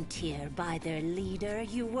 Sent here by their leader,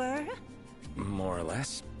 you were? More or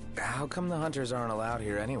less. How come the hunters aren't allowed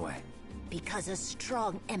here anyway? Because a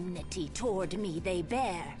strong enmity toward me they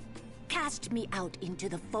bear. Cast me out into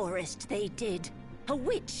the forest they did. A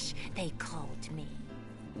witch they called me.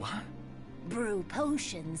 What? Brew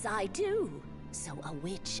potions I do. So a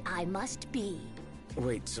witch I must be.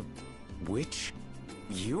 Wait, so... witch?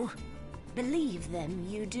 You? Believe them,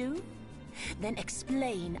 you do? Then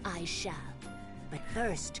explain I shall. But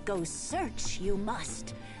first go search you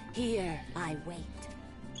must. Here I wait.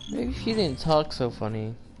 Maybe if you didn't talk so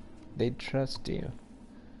funny, they'd trust you.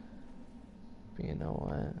 But you know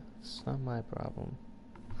what? It's not my problem.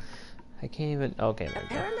 I can't even... Okay, there A we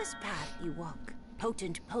go. perilous path you walk.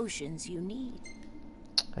 Potent potions you need.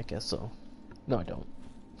 I guess so. No, I don't.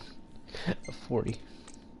 A 40.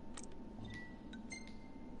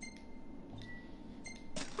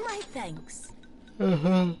 My thanks.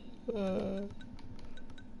 That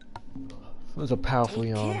was a powerful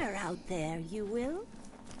Take yawn. care out there, you will.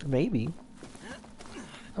 Maybe.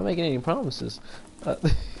 I'm not making any promises. Let's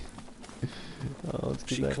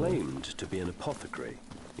keep She that going. claimed to be an apothecary,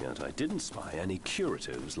 yet I didn't spy any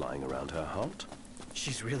curatives lying around her hut.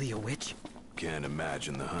 She's really a witch? Can't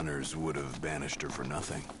imagine the hunters would have banished her for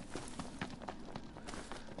nothing.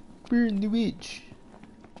 Burn the witch.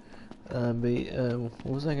 What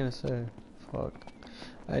was I gonna say? Fuck.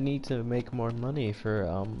 I need to make more money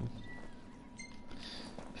for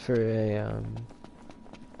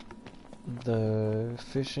the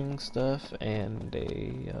fishing stuff and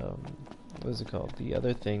what is it called? The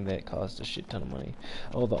other thing that cost a shit ton of money.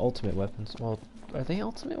 Oh, the ultimate weapons. Well, are they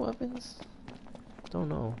ultimate weapons? Don't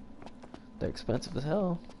know. They're expensive as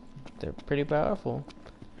hell. They're pretty powerful.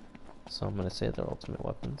 So I'm gonna say they're ultimate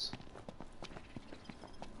weapons.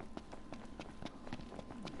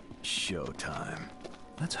 Showtime.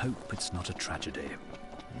 Let's hope it's not a tragedy.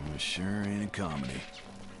 Sure ain't a comedy.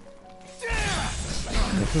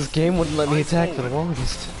 This game wouldn't let me attack for the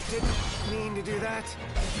longest. Didn't mean to do that.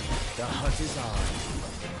 The hunt is on.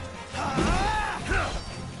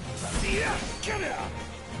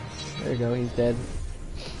 There you go, he's dead.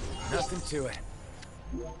 Nothing to it.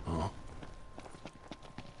 Huh?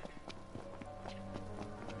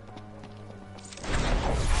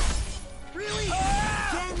 Really?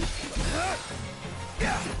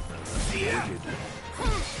 Again?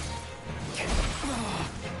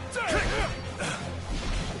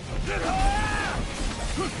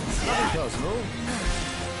 Nothing does, no?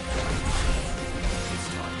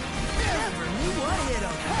 Never knew what hit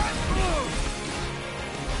him.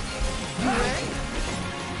 You ready?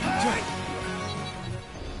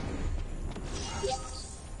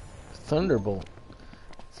 Thunderbolt.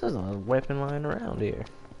 There's not a weapon lying around here.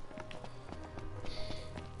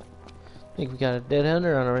 I think we got a dead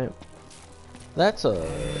hunter on our ramp. That's a...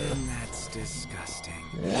 That's disgusting.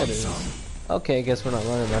 Yeah, it is. Okay, I guess we're not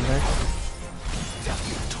running them there.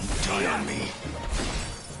 Don't die on me.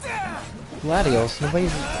 Gladios,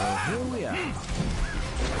 nobody's... Here we are.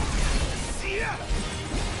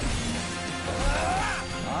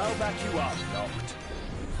 I'll back you up, Noct.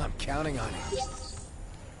 I'm counting on it.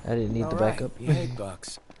 I didn't need the Alright, backup. you hate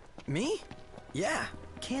bugs. Me? Yeah,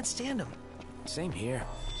 can't stand them. Same here.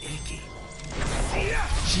 Icky.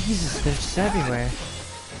 Jesus, they're just everywhere.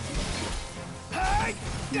 Say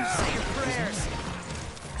your prayers.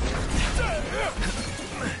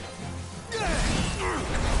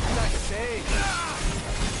 Nice save.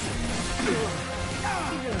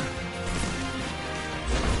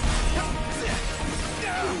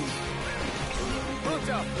 Boot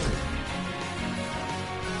up.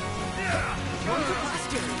 One for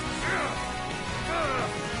posture.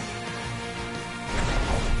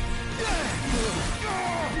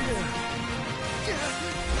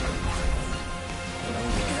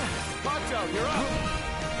 Nerow, you're up!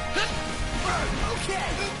 Okay!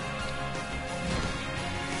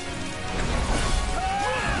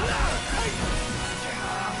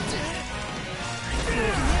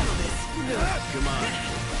 Come on.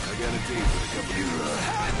 I got a date with a couple of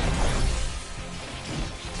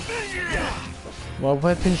What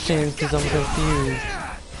weapons change? Because I'm confused.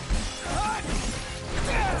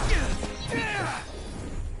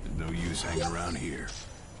 No use hanging around here.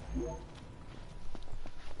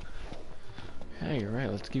 Yeah, you're right.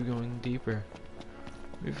 Let's keep going deeper.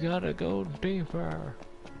 We've got to go deeper.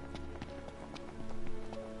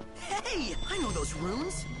 Hey, I know those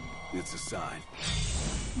runes. It's a sign.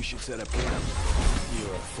 We should set up camp.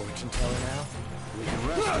 You're a fortune teller now? We can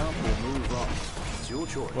rest up or move on. It's your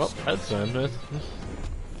choice. Well, that's endless.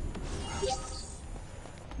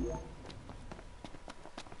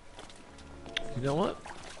 You know what?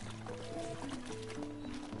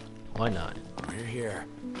 Why not? We're here.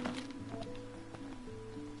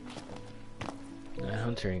 That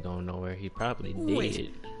hunter ain't going nowhere. He probably did.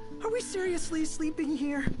 Wait, are we seriously sleeping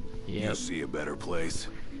here? Yep. You'll see a better place.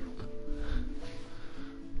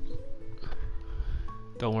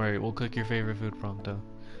 Don't worry, we'll cook your favorite food pronto.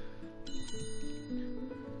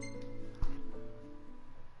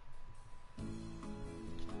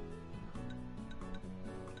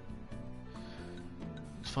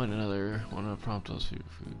 Let's find another one of Prompto's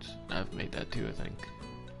favorite foods. I've made that too, I think.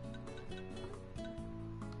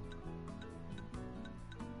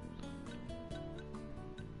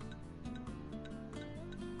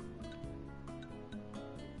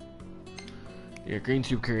 Yeah, green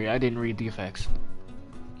soup curry. I didn't read the effects.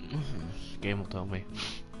 Game will tell me.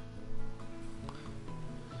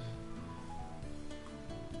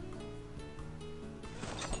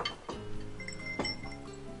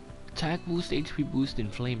 Attack boost, HP boost,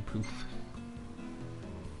 and flame proof.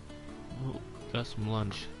 Oh, got some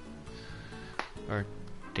lunch. Or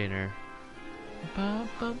dinner. Ba,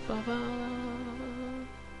 ba, ba, ba.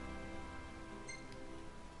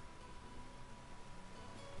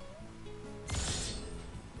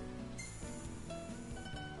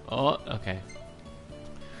 Oh, okay.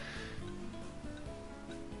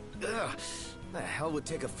 Ugh, the hell would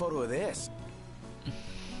take a photo of this?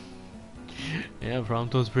 Yeah,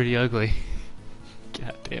 Prompto's pretty ugly.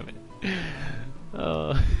 God damn it.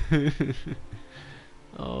 Oh.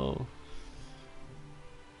 Oh.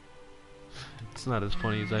 It's not as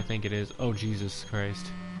funny as I think it is. Oh, Jesus Christ.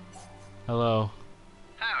 Hello.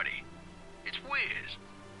 Howdy. It's Wiz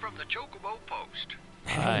from the Chocobo Post.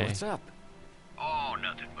 Hi. What's up? Oh,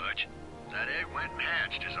 nothing much. That egg went and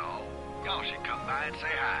hatched is all. Y'all should come by and say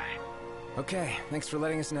hi. Okay, thanks for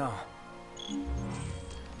letting us know.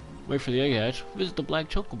 Wait for the egg hatch. Visit the black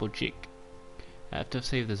chocobo chick. I have to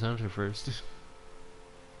save this hunter first.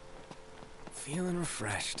 Feeling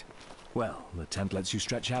refreshed. Well, the tent lets you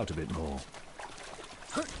stretch out a bit more.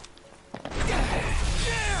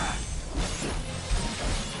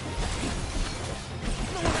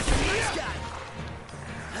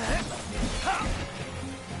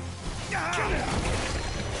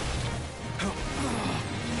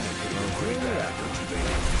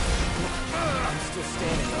 I'm still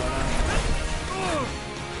standing, aren't I?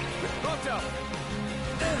 Pronto!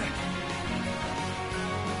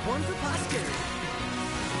 One for posterity.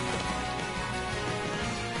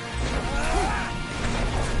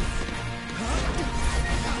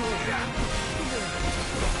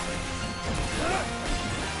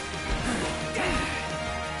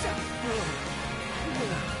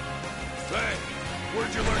 Hey,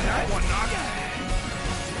 where'd you learn that one, Knock?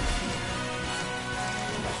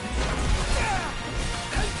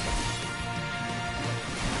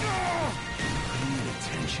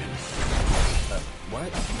 Attention.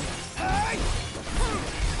 What?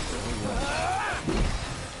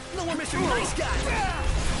 No more Mr. Nice Guy.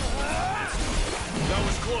 That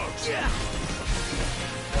was close.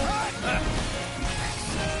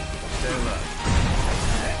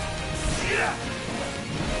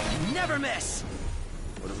 Never miss.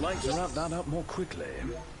 Would have liked to wrap that up more quickly.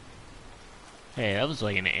 Hey, that was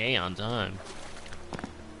like an A on time.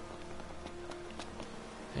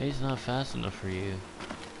 A's not fast enough for you.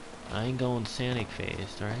 I ain't going Sonic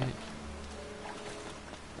phased, right?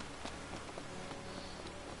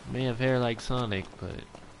 May have hair like Sonic, but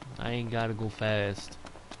I ain't gotta go fast.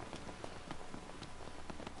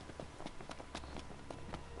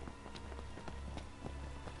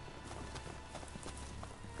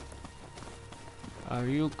 Are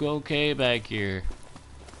you okay back here?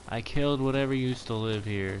 I killed whatever used to live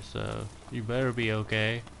here, so you better be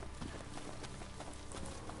okay.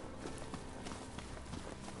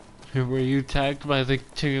 Were you attacked by the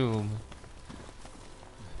tomb?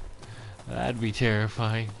 That'd be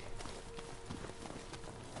terrifying.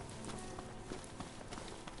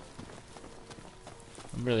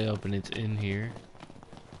 I'm really hoping it's in here.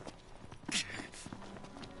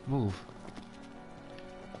 Move.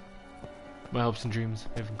 My hopes and dreams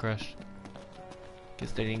have been crushed.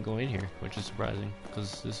 Guess they didn't go in here, which is surprising,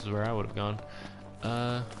 because this is where I would have gone.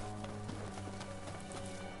 Wah!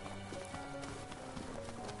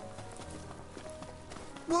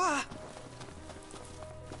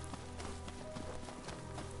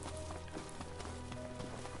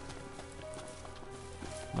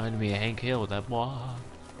 Reminded me of Hank Hill with that wah.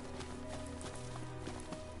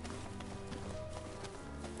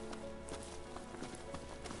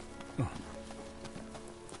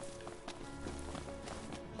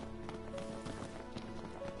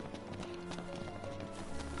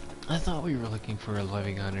 I thought we were looking for a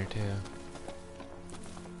living hunter too.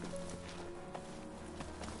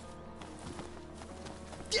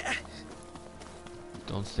 Yeah.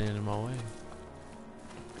 Don't stand in my way.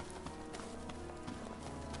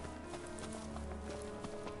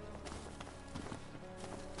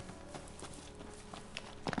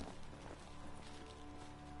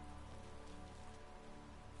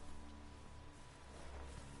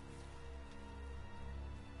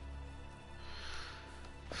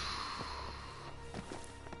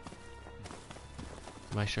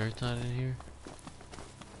 My shirt's not in here.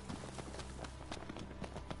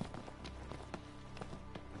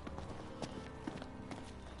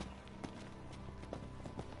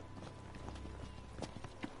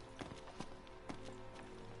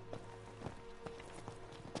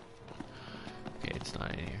 Okay, it's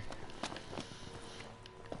not in here.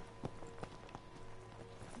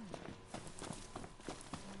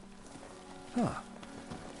 Huh.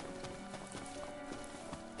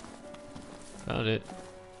 Found it.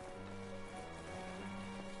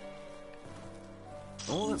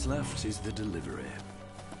 All that's left is the delivery.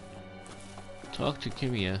 Talk to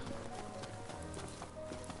Kimia.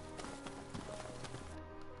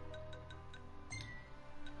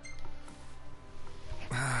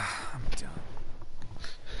 I'm done.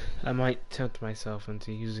 I might tempt myself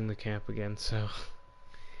into using the camp again, so...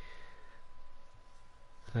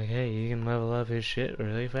 Like, hey, you can level up his shit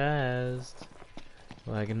really fast.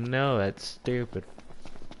 Like, no, that's stupid.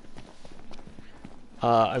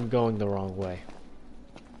 I'm going the wrong way.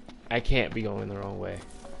 I can't be going the wrong way.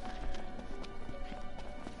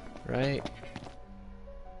 Right?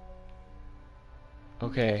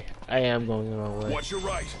 Okay, I am going the wrong way. Watch your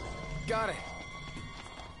right. Got it.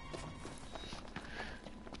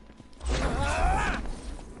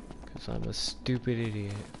 Because I'm a stupid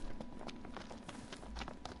idiot.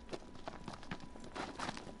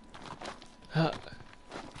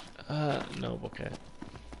 No, okay.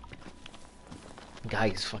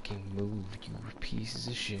 Guys, fucking move, you pieces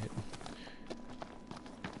of shit.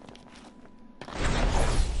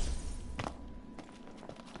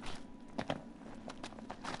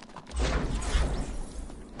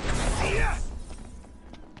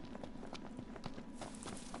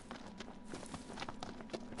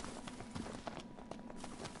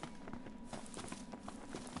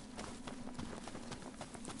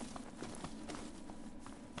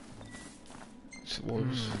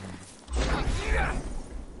 Swords.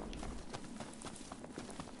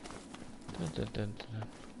 Dun, dun, dun.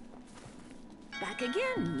 Back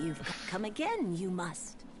again. You've come again, you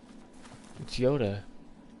must. It's Yoda.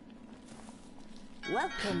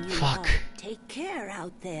 Welcome, you Fuck. all. Take care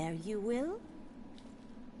out there, you will.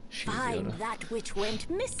 She's Find Yoda. that which went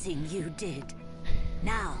missing, you did.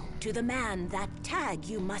 Now, to the man that tag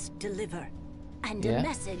you must deliver. And Yeah? a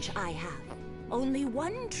message I have. Only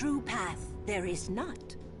one true path there is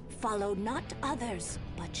not. Follow not others,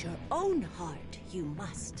 but your own heart you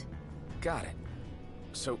must. Got it.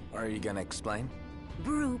 So, are you gonna explain?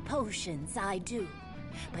 Brew potions, I do.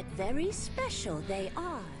 But very special they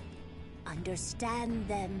are. Understand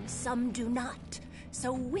them, some do not.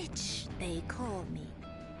 So which they call me.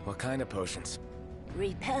 What kind of potions?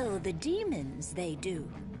 Repel the demons, they do.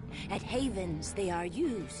 At havens they are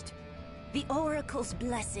used. The Oracle's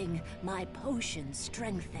blessing, my potions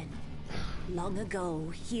strengthen. Long ago,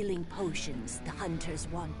 healing potions the hunters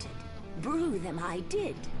wanted. Brew them I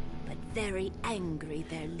did, but very angry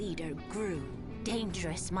their leader grew.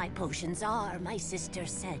 Dangerous my potions are, my sister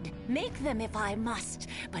said. Make them if I must,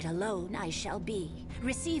 but alone I shall be.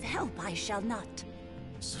 Receive help I shall not.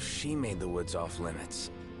 So she made the woods off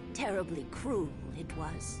limits. Terribly cruel it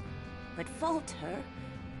was. But fault her,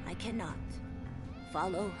 I cannot.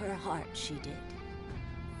 Follow her heart she did.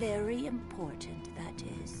 Very important, that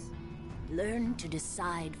is. Learn to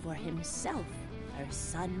decide for himself, her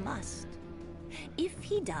son must. If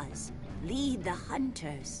he does, lead the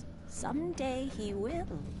hunters. Someday he will.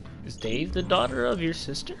 Is Dave the daughter of your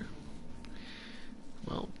sister?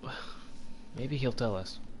 Well, maybe he'll tell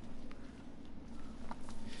us.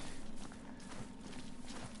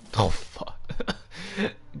 Oh fuck.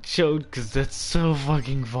 Chode, cause that's so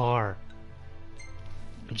fucking far.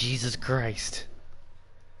 Jesus Christ.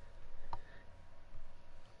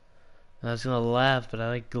 I was gonna laugh, but I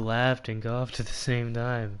like laughed and coughed at the same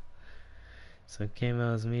time. So it came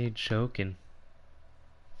out as me choking.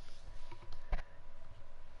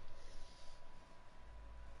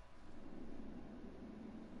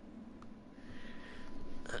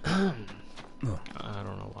 I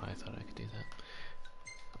don't know why I thought I could do that.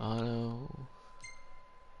 Auto.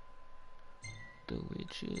 The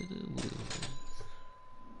Witch of the Woods.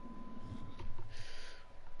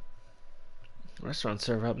 Restaurants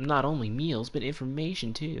serve up not only meals, but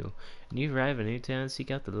information too. When you arrive in a new town, seek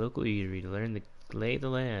out the local eatery to learn the lay of the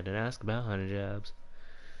land and ask about hunting jobs.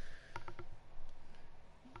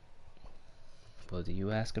 Well, do you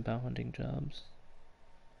ask about hunting jobs?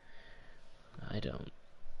 I don't.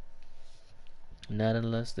 Not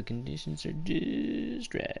unless the conditions are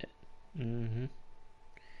just right.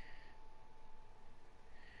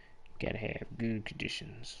 Gotta have good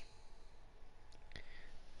conditions.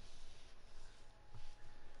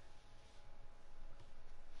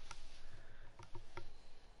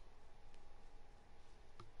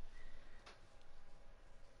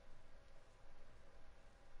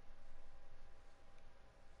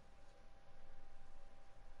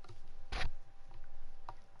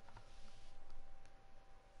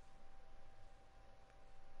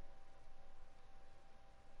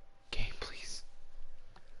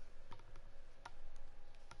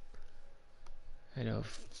 I know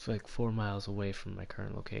it's like 4 miles away from my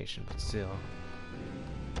current location, but still.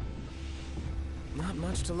 Not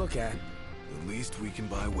much to look at. At least we can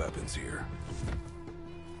buy weapons here.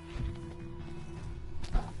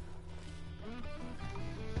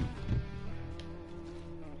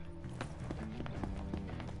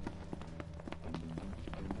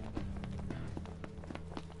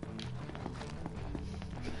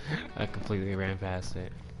 I completely ran past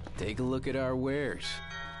it. Take a look at our wares.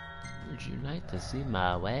 Would you like to see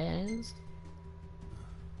my wares?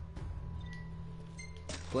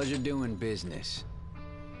 Pleasure doing business.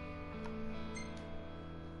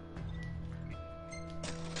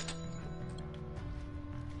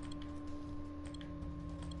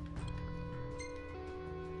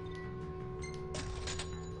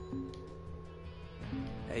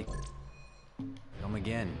 Hey, come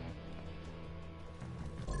again.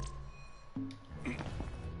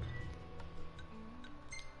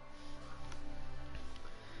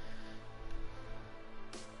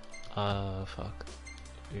 Fuck.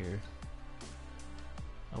 Here.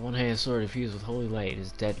 A one-handed sword infused with holy light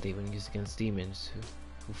is deadly when used against demons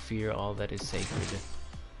who fear all that is sacred.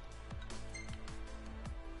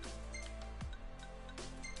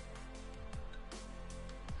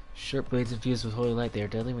 Sharp blades infused with holy light, they are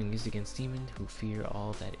deadly when used against demons who fear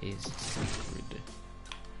all that is sacred.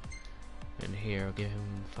 And here, I'll give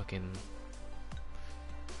him fucking...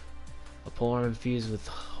 A polearm infused with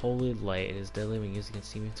holy light. It is deadly when used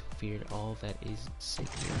against demons who feared all that is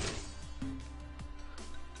sacred.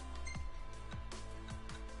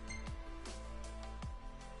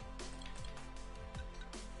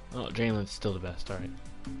 Oh, Jalen's still the best, alright.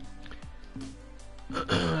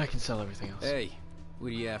 I can sell everything else. Hey, what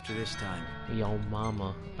are you after this time? Yo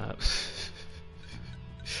mama.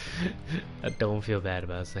 I don't feel bad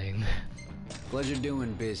about saying that. Pleasure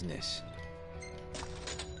doing business.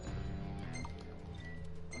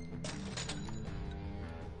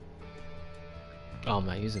 Oh, I'm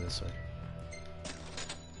not using this sword.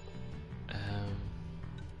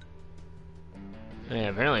 Yeah,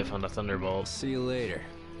 apparently I found a thunderbolt. See you later.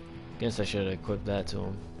 Guess I should have equipped that to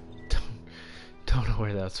him. Don't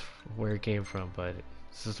know where it came from, but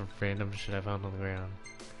it's just some random shit I found on the ground.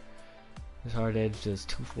 This hard edge does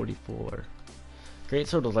 244. Great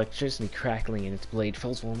sword of electricity crackling in its blade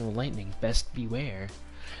fells vulnerable lightning. Best beware.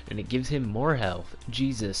 And it gives him more health.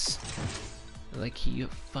 Jesus. Like he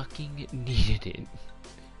fucking needed it.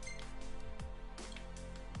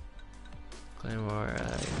 Claymore,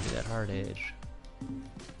 give me that hard edge.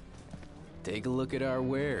 Take a look at our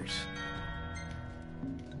wares.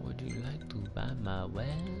 Would you like to buy my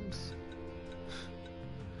wares?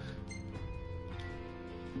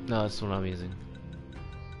 No, that's what I'm using.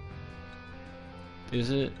 Is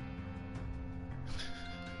it?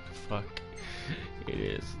 Fuck. It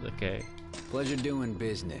is. Okay. Pleasure doing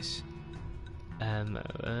business.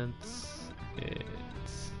 That's it.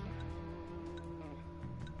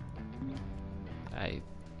 I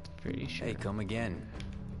Pretty sure. Hey, come again.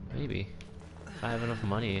 Maybe. If I have enough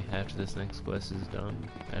money after this next quest is done.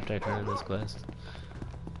 After I turn in this quest.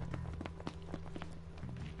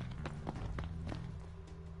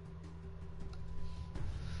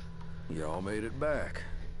 Y'all made it back.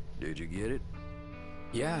 Did you get it?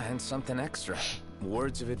 Yeah, and something extra.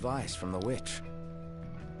 Words of advice from the witch.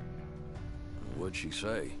 What'd she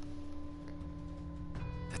say?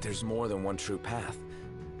 That there's more than one true path.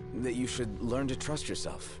 That you should learn to trust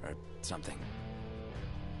yourself, or something.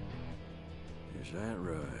 Is that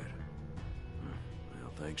right?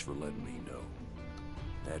 Well, thanks for letting me know.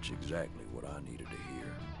 That's exactly what I needed to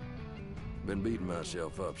hear. Been beating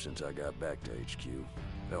myself up since I got back to HQ.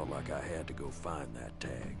 Felt like I had to go find that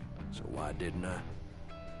tag. So why didn't I?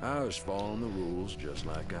 I was following the rules just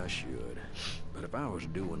like I should. But if I was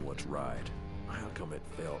doing what's right, how come it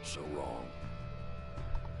felt so wrong?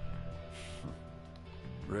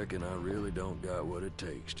 Reckon I really don't got what it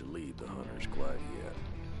takes to lead the hunters quite yet.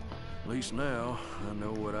 At least now, I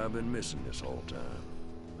know what I've been missing this whole time.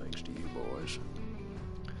 Thanks to you boys.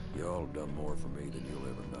 Y'all have done more for me than you'll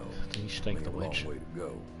ever know. You should thank the A long witch. way to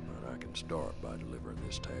go, but I can start by delivering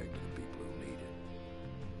this tag to the people who need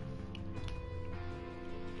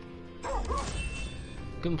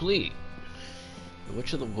it. Complete. The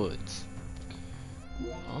Witch of the Woods.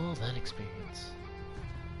 All that experience.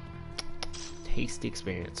 Tasty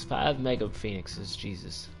experience. 5 mega phoenixes,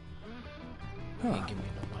 Jesus. Ain't give me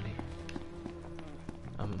no money.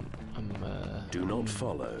 Do not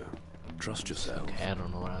follow. Trust yourself. Okay, I don't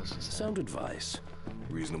know what I was gonna say. Sound advice.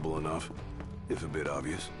 Reasonable enough, if a bit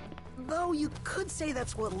obvious. Though you could say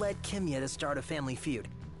that's what led Kimya to start a family feud.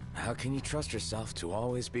 How can you trust yourself to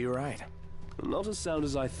always be right? Not as sound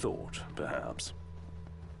as I thought, perhaps.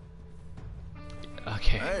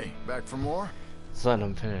 Okay. Hey, back for more? Let's let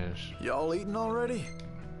him finish. Y'all eating already?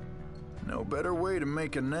 No better way to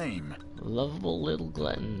make a name. Lovable little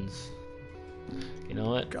gluttons. You know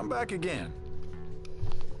what? Come back again.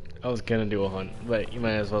 I was gonna do a hunt, but you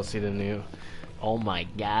might as well see the new. Oh my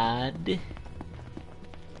god.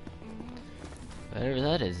 Whatever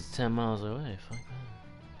that is, it's 10 miles away. Fuck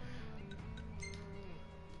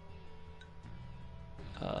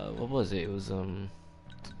that. What was it? It was, the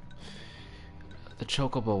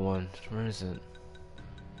Chocobo one. Where is it?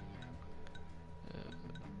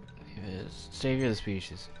 It is Savior of the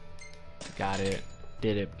Species. Got it.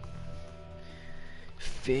 Did it.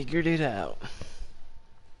 Figured it out.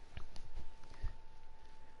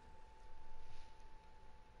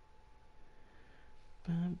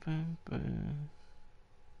 Bum, bum, bum.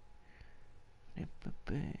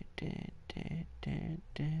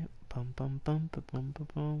 Bum, bum, bum, bum, bum,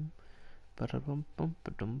 bum. Ba-da-bum, bum,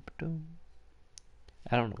 ba-dum, ba-dum.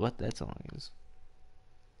 I don't know what that song is.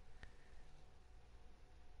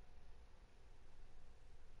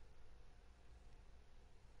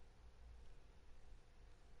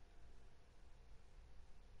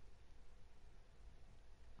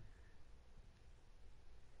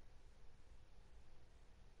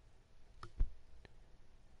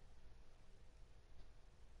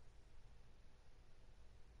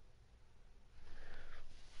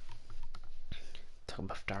 Talking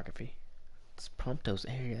about photography. It's Prompto's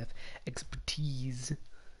area of expertise.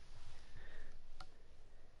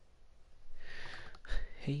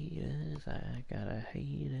 Haters, I got a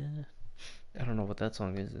hater. I don't know what that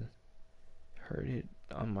song is. Heard it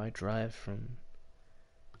on my drive from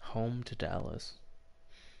home to Dallas.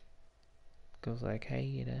 Goes like,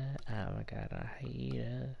 hater, I got a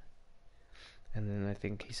hater. And then I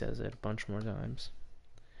think he says it a bunch more times.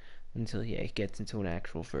 Until he gets into an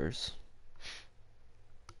actual verse.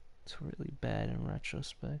 It's really bad in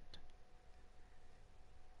retrospect.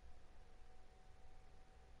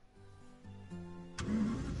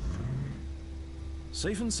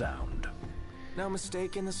 Safe and sound. No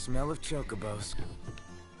mistaking the smell of chocobos.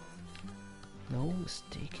 No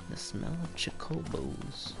mistaking the smell of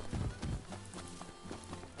chocobos.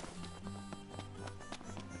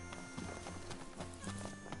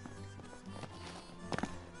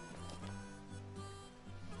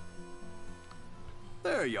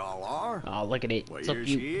 There y'all are. Oh, look at it. Well, So here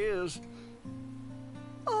cute. she is.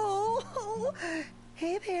 Oh,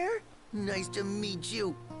 hey there. Nice to meet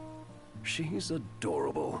you. She's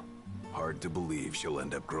adorable. Hard to believe she'll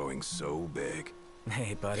end up growing so big.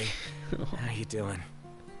 Hey, buddy. How you doing?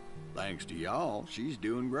 Thanks to y'all, she's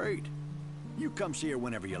doing great. You come see her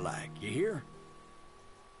whenever you like, you hear?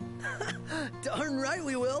 Darn right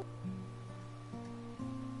we will.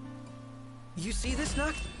 You see this,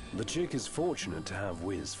 Nock? The chick is fortunate to have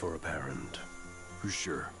Wiz for a parent. For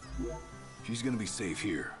sure. She's gonna be safe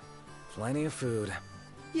here. Plenty of food.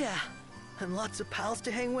 Yeah, and lots of pals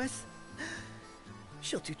to hang with,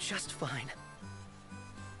 she'll do just fine.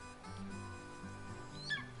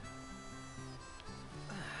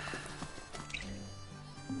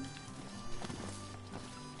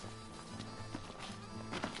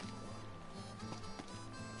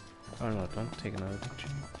 Oh no, don't take another picture.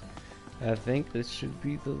 I think this should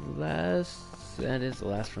be the last. That is the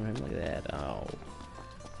last from him. Like that. Oh,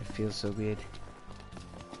 it feels so good.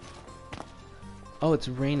 Oh, it's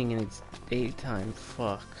raining and it's daytime.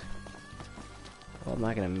 Fuck. Well, I'm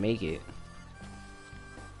not gonna make it.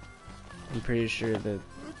 I'm pretty sure that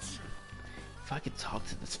if I could talk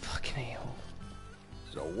to this fucking a-hole.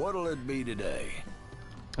 So what'll it be today?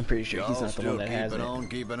 I'm pretty sure he's Y'all not the one that has it.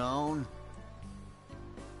 Keeping on?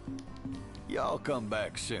 Y'all come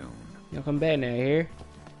back soon. You'll come back now here.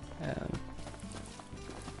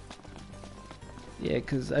 Yeah,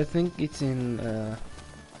 cause I think it's in the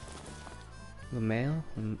mail.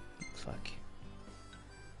 Fuck.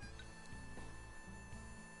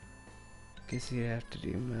 Guess you'd have to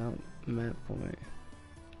do map point.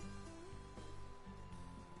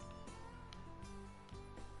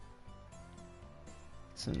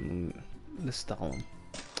 Some the Stalin.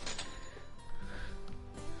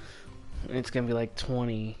 It's gonna be like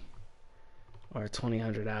 20 or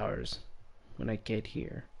 2000 hours when I get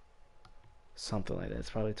here. Something like that.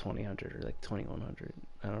 It's probably 2000 or like 2100.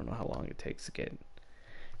 I don't know how long it takes to get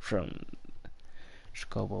from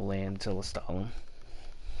Shkobo land to Lestalem.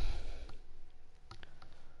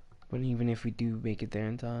 But even if we do make it there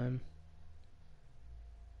in time,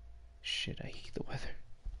 shit, I hate the weather.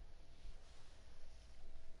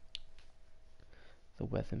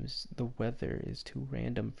 The weather is too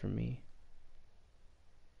random for me.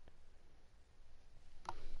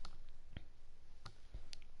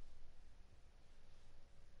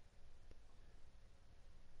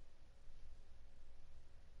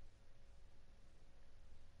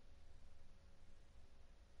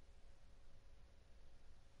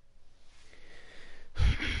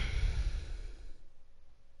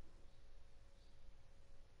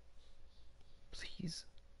 Please.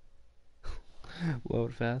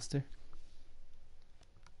 Load faster.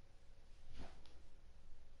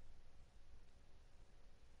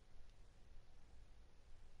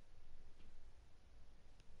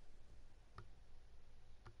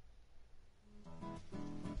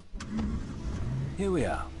 Here we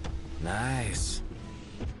are. Nice.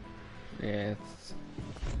 Yeah,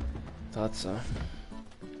 thought so.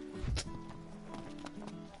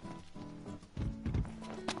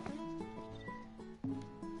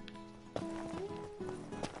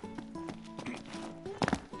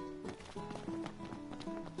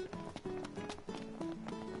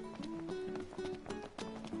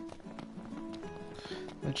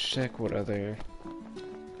 Let's check what other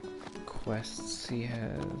quests he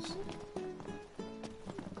has.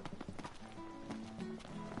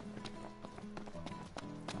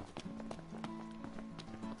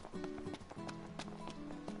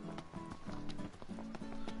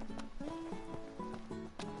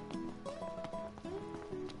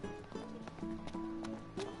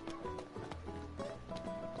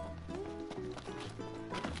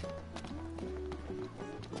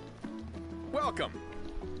 Welcome.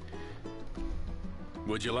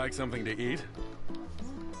 Would you like something to eat?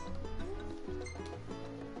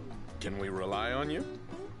 Can we rely on you?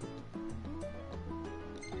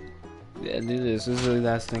 Yeah, do this. This is the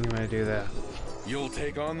last thing I'm gonna do that. You'll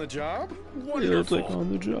take on the job? Wonderful. You'll take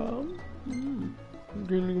on the job.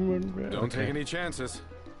 Don't take any chances.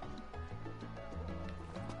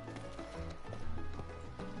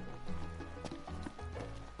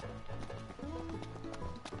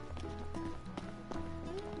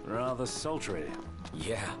 Rather sultry.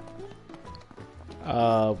 Yeah.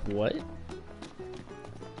 What?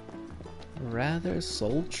 Rather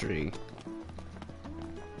sultry.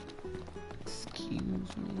 Excuse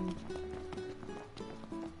me.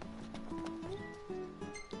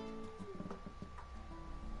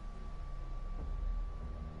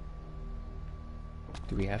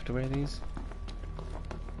 Do we have to wear these?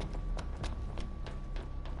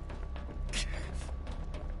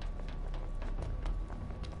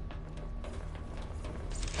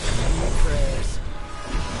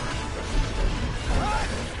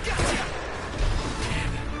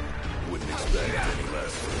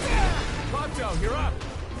 You're up.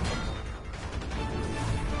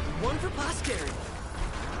 One for posterity.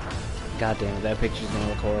 God damn it, that picture's gonna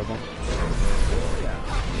look horrible.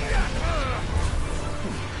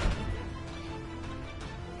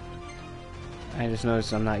 I just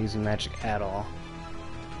noticed I'm not using magic at all.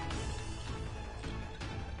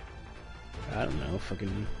 I don't know,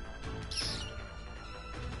 fucking...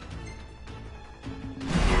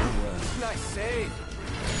 Nice save.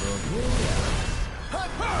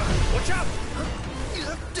 Watch out!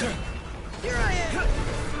 Here I am!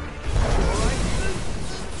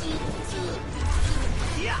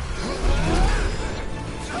 Yeah!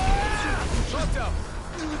 Locked up.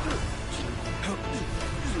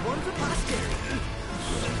 One for posterity.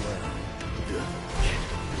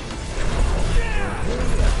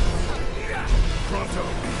 Pronto!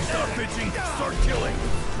 Stop bitching! Start killing!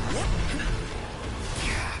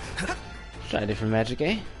 Try a different magic,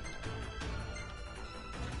 eh?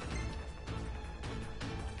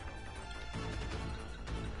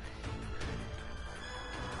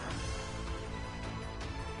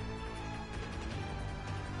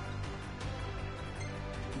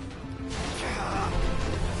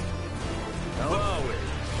 How are we?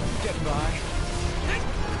 Getting by.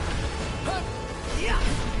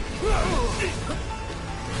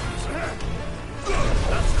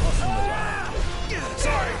 That's costing the line.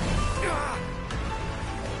 Sorry!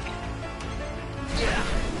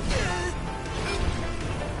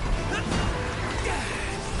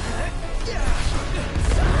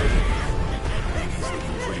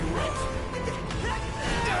 Pretty rough.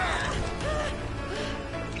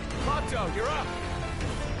 Pronto, you're up.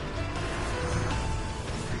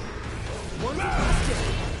 One for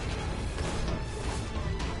posterity.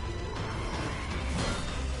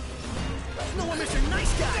 No one, Mr.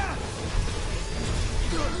 Nice Guy!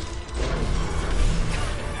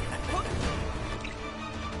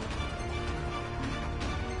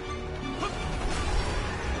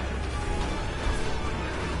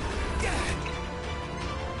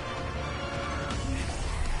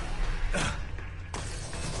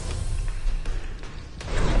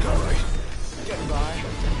 Getting by.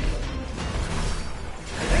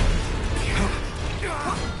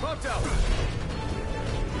 Pronto.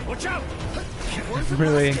 Watch out!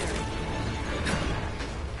 Really?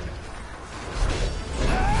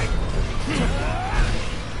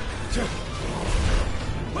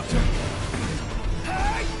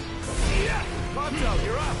 Pronto,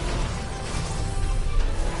 you're up.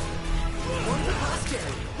 One for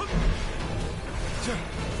posterity.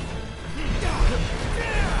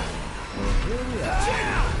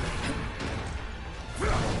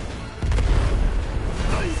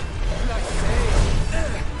 Nice save.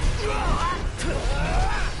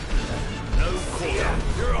 No quarter.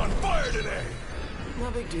 You're on fire today! No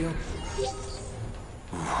big deal.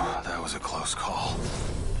 That was a close call.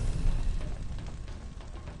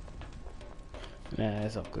 Nah,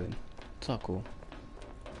 it's all good. It's all cool.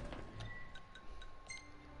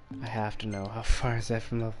 I have to know how far is that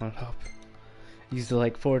from leveling up. Used it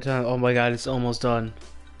like 4 times. Oh my god, it's almost done.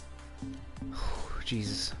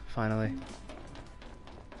 Jesus, finally.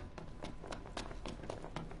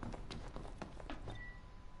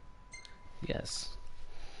 Yes.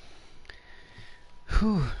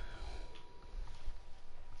 Whew.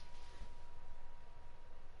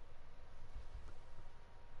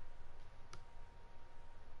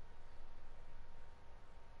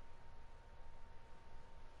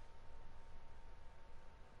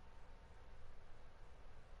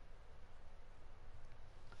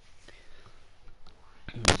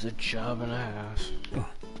 It was a job and a half.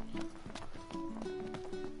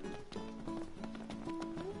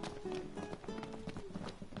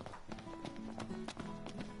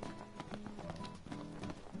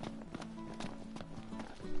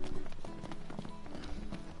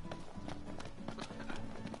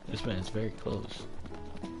 This man is very close.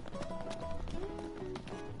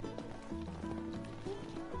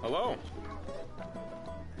 Hello?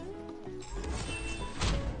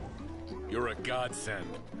 You're a godsend.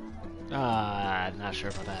 Not sure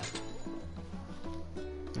about that.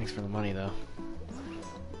 Thanks for the money, though.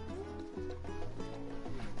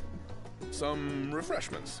 Some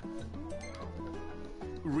refreshments.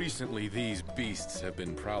 Recently, these beasts have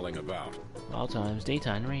been prowling about. All times,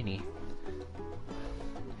 daytime, rainy.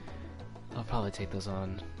 I'll probably take those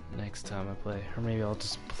on next time I play, or maybe I'll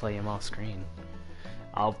just play them off screen.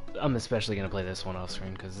 I'm especially gonna play this one off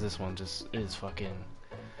screen because this one just is fucking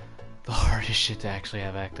the hardest shit to actually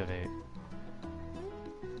have activate.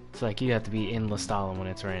 It's like you have to be in Lestalin when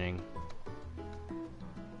it's raining.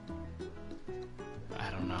 I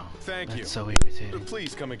don't know. Thank you. That's so irritating.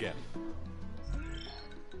 Please come again.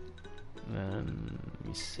 Let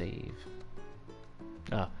me save.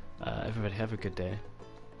 Everybody have a good day.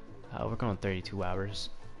 We're going 32 hours.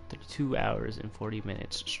 32 hours and 40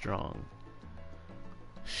 minutes strong.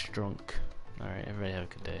 Strunk. Alright, everybody have a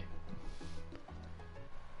good day.